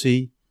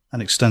security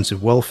and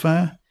extensive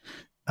welfare,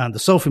 and the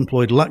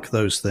self-employed lack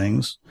those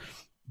things,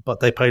 but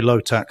they pay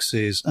low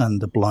taxes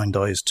and the blind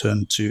eye is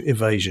turned to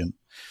evasion.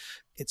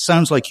 it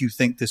sounds like you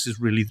think this is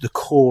really the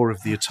core of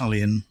the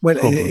Italian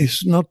problem.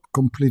 It's not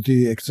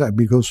completely exact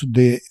because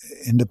the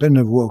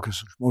independent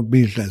workers, small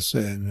business,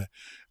 and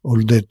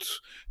all that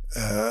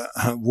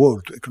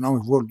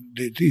economic world,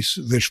 that is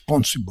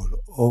responsible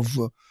of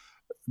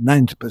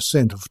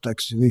 90% of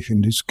tax evasion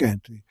in this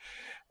country.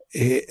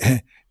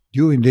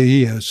 During the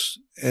years,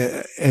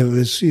 have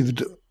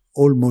received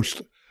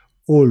almost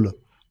all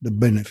the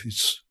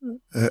benefits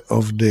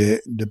of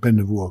the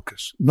dependent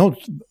workers. Not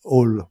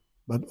all,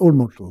 but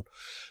almost all.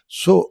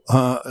 So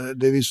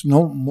there is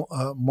no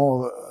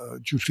more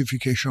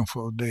justification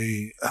for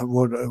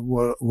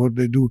what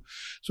they do.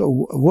 So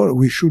what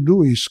we should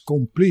do is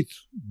complete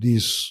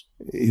this,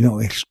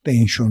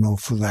 extension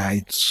of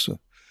rights,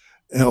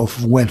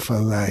 of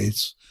welfare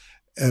rights.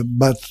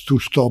 But to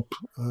stop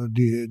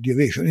the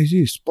evasion, it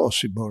is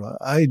possible.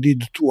 I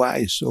did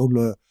twice.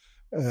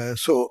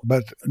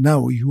 But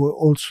now you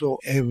also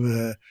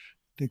have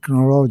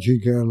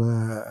technological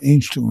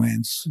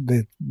instruments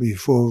that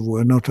before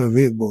were not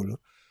available.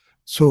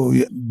 So,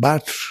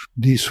 but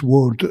this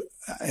world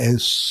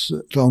has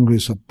strongly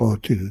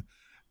supported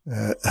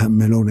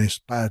Meloni's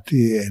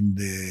party and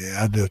the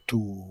other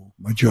two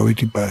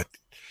majority parties.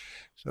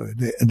 So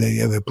they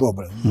have a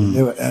problem.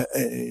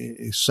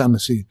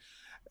 Something.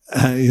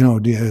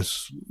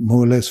 There's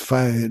more or less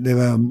there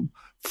are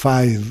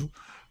 5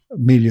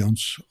 million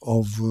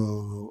of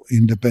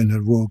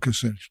independent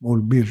workers and small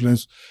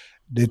business.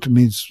 That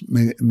means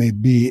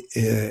maybe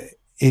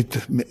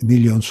 8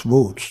 million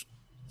votes.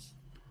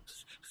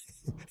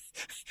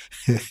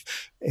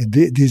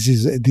 This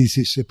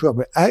is a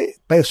problem. I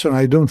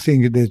personally don't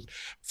think that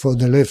for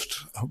the left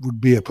would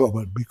be a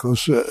problem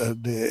because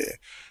the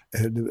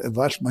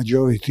vast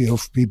majority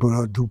of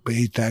people do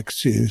pay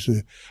taxes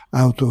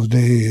out of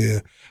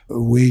their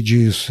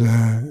wages.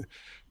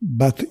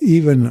 But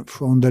even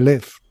from the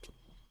left,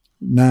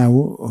 now,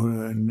 or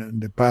in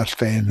the past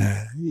 10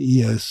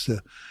 years,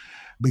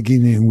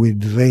 beginning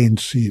with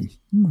Renzi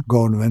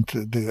government,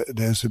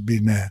 there's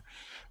been a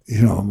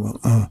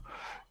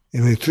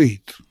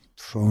retreat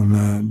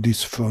from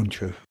this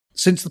frontier.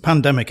 Since the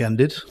pandemic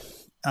ended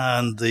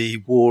and the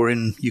war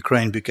in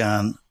Ukraine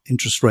began,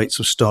 interest rates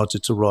have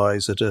started to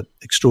rise at an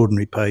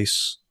extraordinary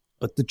pace,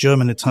 but the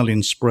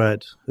German-Italian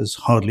spread has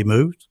hardly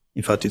moved.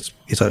 In fact,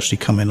 it's actually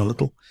come in a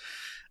little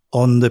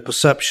on the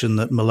perception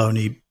that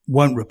Meloni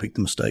won't repeat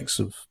the mistakes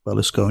of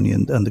Berlusconi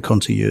and the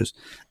Conte years,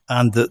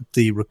 and that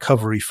the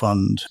recovery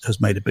fund has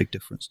made a big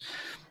difference.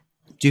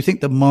 Do you think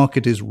the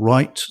market is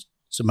right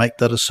to make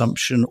that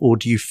assumption, or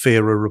do you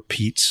fear a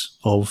repeat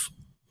of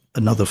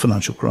another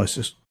financial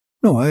crisis?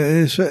 No,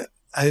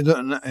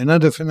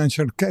 another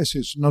financial crisis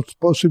is not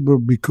possible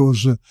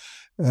because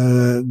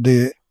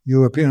the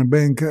European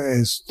Bank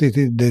has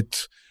stated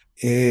that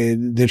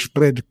the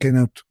spread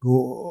cannot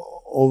go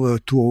over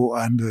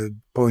 200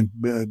 point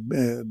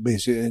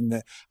basis,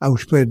 and our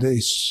spread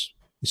is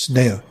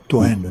there,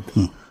 200.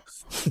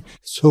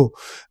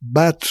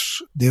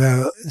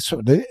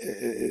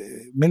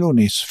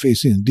 Meloni is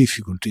facing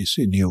difficulties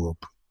in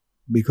Europe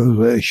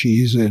because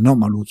she is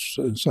anomalous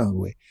in some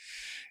way.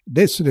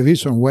 That's the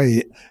reason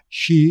why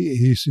she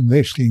is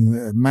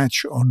investing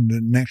much on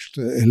the next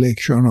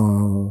election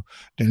or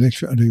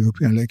the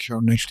European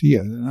election next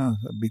year,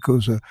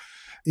 because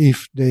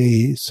if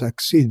they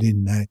succeed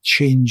in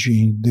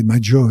changing the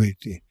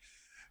majority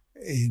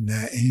in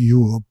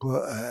Europe,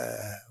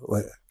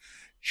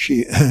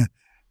 she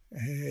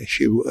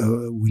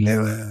will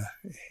have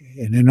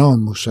an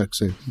enormous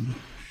success.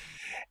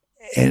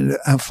 And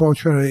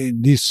unfortunately,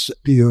 in this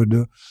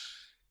period,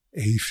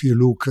 if you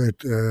look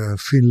at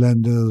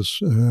Finland,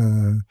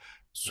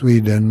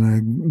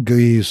 Sweden,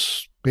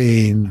 Greece,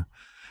 Spain,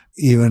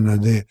 even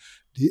the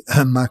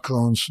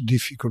Macron's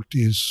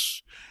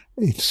difficulties,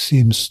 it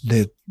seems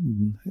that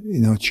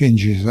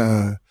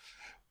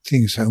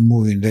things are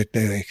moving in that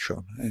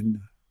direction, and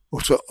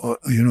also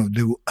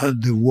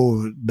the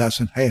war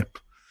doesn't help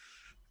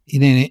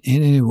in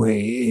any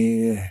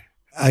way.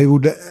 I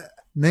would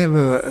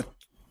never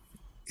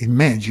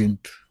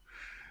imagined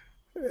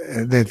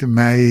that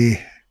my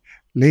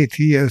late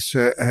years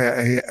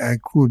I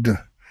could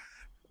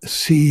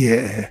see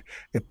a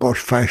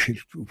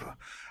post-fascist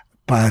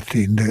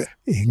party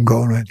in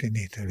government in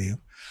Italy.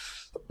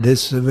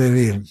 That's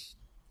very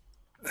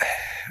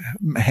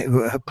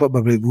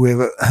probably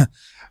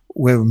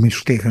we've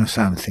mistaken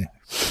something.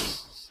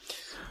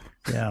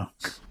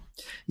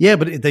 Yeah,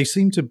 but they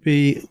seem to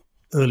be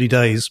early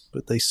days,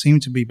 but they seem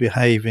to be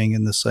behaving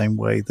in the same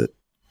way that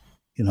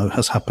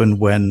has happened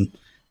when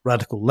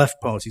radical left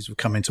parties have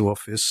come into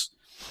office.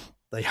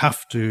 They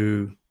have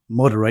to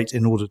moderate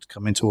in order to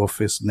come into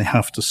office, and they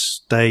have to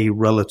stay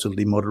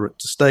relatively moderate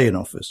to stay in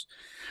office.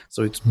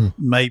 So it's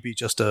maybe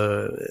just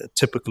a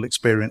typical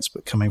experience,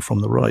 but coming from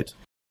the right.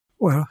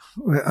 Well,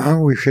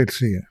 we should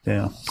see it.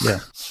 Yeah.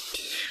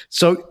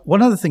 So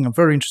one other thing I'm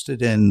very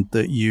interested in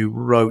that you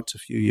wrote a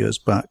few years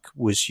back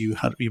was you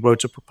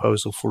wrote a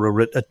proposal for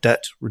a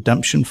debt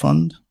redemption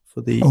fund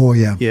for the. Oh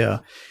yeah. Yeah.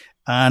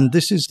 And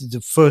this is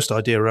the first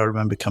idea I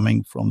remember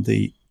coming from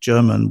the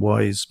German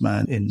wise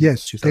man in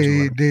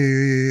 2011.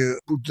 They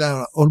put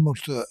down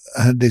almost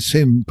the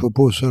same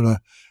proposal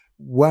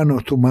 1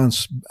 or 2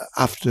 months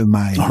after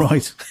mine.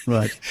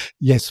 Right.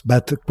 Yes,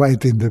 but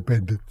quite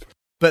independent.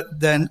 But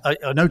then I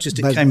noticed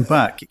it came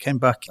back. It came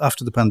back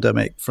after the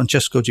pandemic.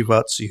 Francesco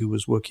Givazzi, who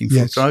was working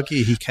for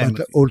Draghi, he came.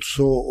 But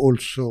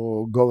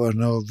also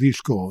Governor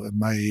Visco,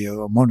 my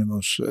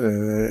homonymous,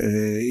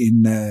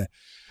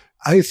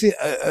 I think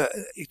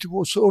it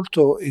was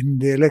also in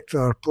the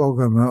electoral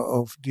program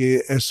of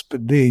the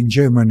SPD in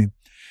Germany,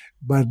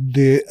 but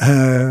the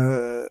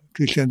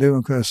Christian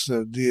Democrats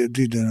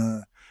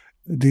didn't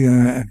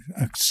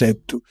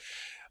accept.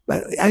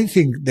 But I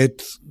think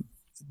that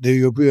the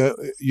European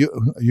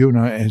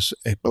Union has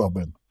a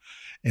problem.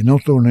 And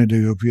not only the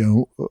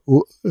European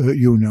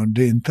Union,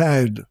 the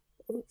entire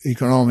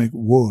economic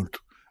world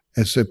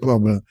has a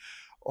problem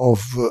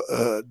of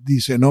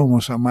this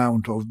enormous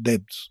amount of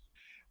debt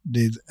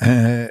that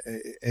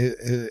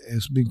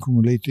has been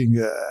accumulating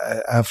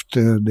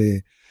after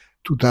the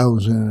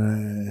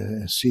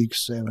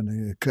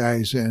 2006-7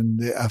 crisis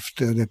and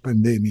after the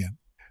pandemic.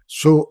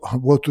 So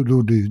what to do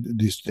with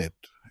this debt?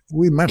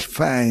 We must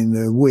find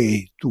a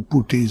way to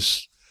put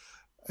this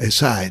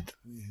aside.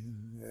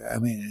 I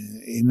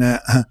mean, in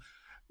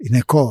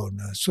a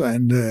corner. So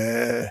let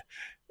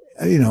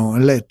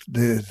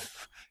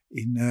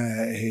in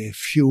a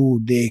few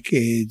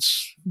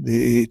decades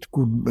it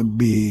could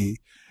be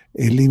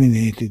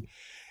eliminated.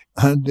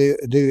 And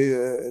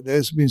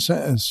there's been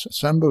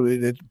somebody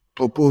that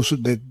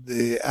proposed that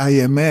the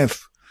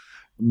IMF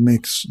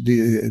makes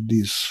the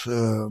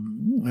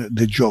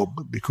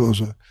job,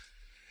 because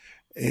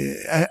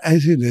I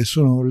think that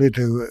sooner or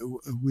later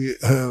we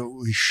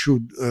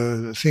should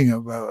think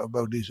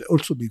about this.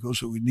 Also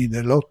because we need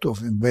a lot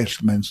of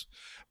investments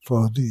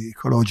for the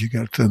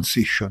ecological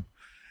transition,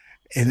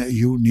 and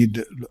you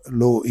need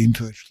low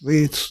interest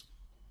rates.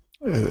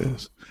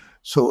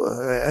 So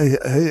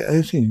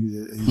I think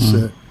it's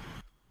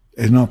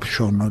an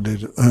option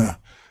that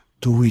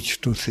to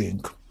which to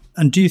think.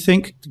 And do you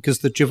think, because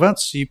the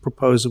Givazzi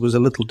proposal was a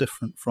little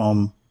different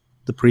from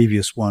the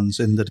previous ones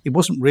in that it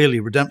wasn't really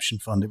a redemption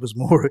fund, it was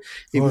more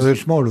a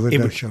small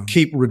redemption.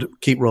 It would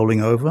keep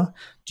rolling over.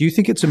 Do you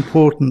think it's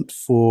important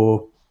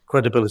for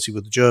credibility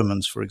with the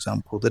Germans, for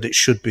example, that it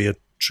should be a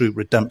true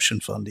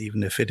redemption fund,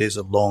 even if it is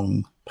a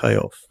long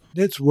payoff?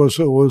 That was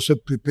also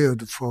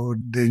prepared for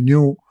the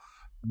new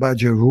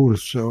budget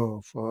rules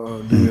for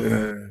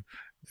the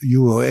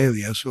euro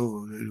area,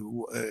 so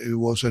it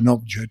was an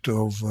object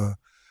of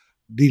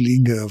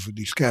dealing, of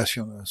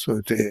discussion, so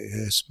it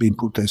has been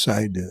put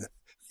aside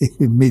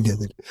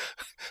immediately.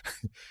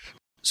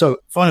 So,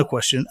 final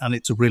question, and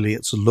it's a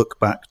look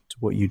back to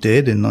what you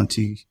did in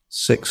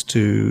 96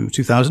 to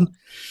 2000.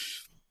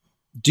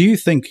 Do you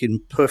think, in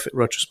perfect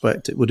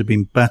retrospect, it would have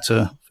been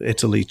better for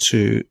Italy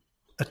to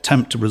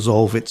attempt to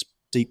resolve its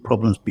deep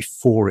problems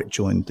before it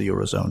joined the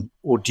Eurozone?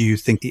 Or do you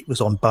think it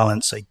was on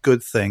balance a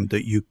good thing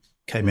that you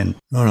came in?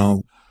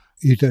 No.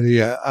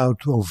 Italy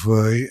out of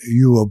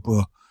Europe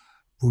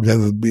would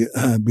have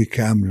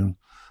become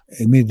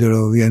a Middle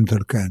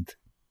Oriental country.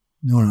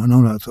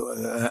 No.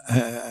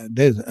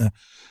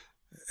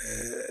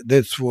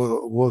 That's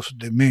what was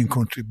the main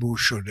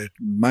contribution that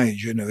my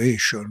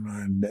generation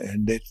and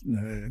that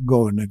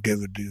governor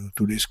gave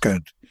to this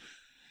country.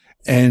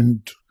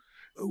 And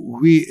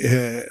we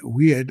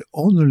had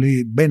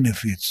only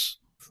benefits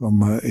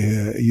from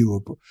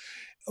Europe.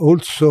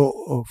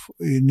 Also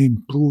in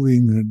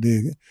improving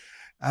the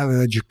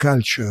average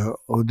culture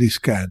of this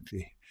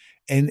country,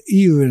 and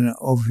even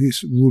of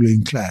his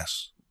ruling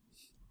class.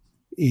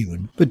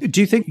 But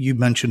do you think, you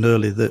mentioned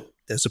earlier that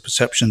there's a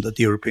perception that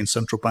the European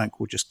Central Bank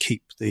will just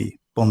keep the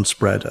bond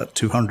spread at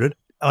 200?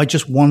 I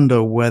just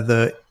wonder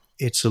whether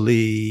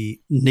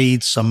Italy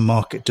needs some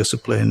market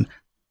discipline.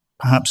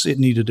 Perhaps it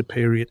needed a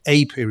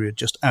period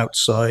just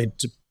outside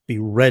to be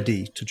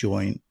ready to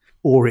join,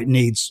 or it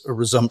needs a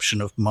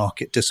resumption of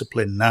market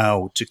discipline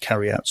now to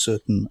carry out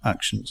certain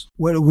actions.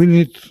 Well, we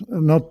need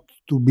not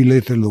to be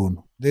let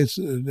alone. That's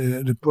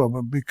the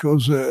problem,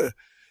 because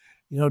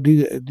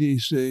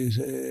this is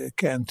a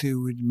country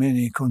with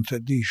many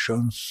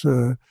contradictions.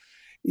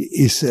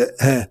 It's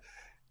a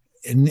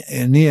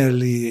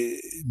nearly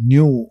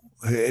new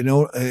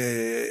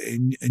a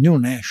new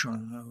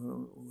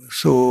nation.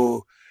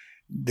 So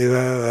there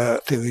are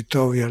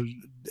territorial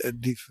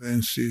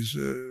differences.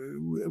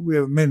 We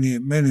have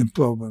many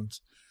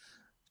problems.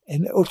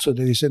 And also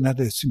there is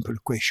another simple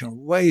question.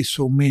 Why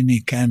so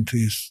many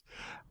countries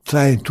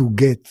try to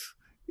get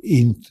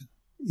into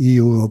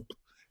Europe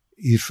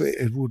if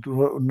it would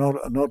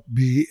not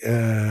be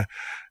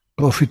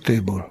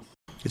profitable?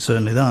 It's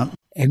certainly that.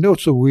 And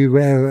also we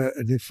were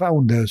the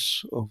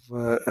founders of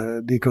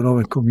the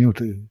economic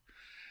community.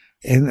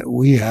 And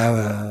we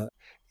are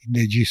in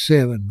the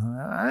G7.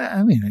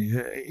 I mean,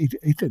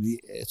 Italy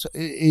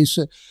is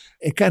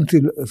a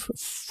country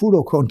full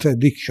of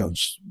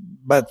contradictions,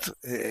 but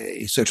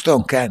it's a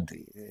strong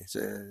country.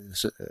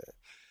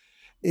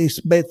 It's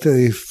better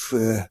if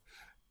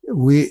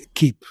we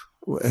keep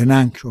an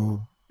anchor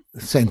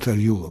of Central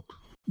Europe.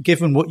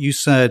 Given what you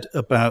said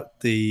about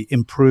the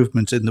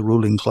improvement in the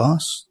ruling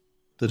class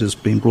that has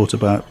been brought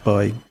about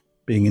by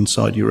being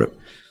inside Europe,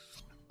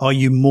 are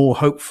you more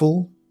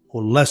hopeful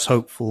or less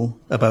hopeful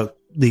about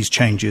these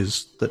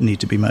changes that need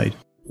to be made?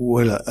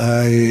 Well,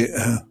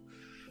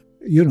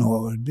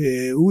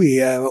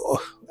 we are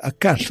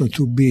accustomed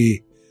to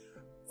be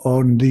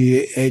on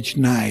the edge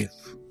knife.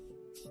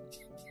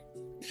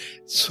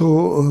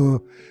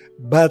 So,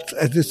 but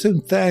at the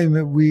same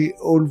time, we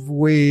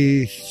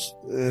always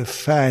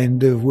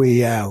find a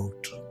way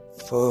out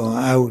for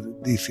our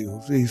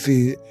difficult. If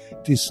it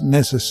is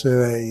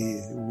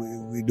necessary,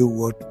 we do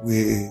what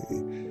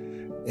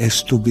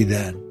has to be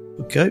done.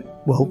 Okay.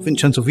 Well,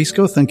 Vincenzo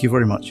Visco, thank you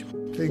very much.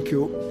 Thank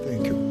you.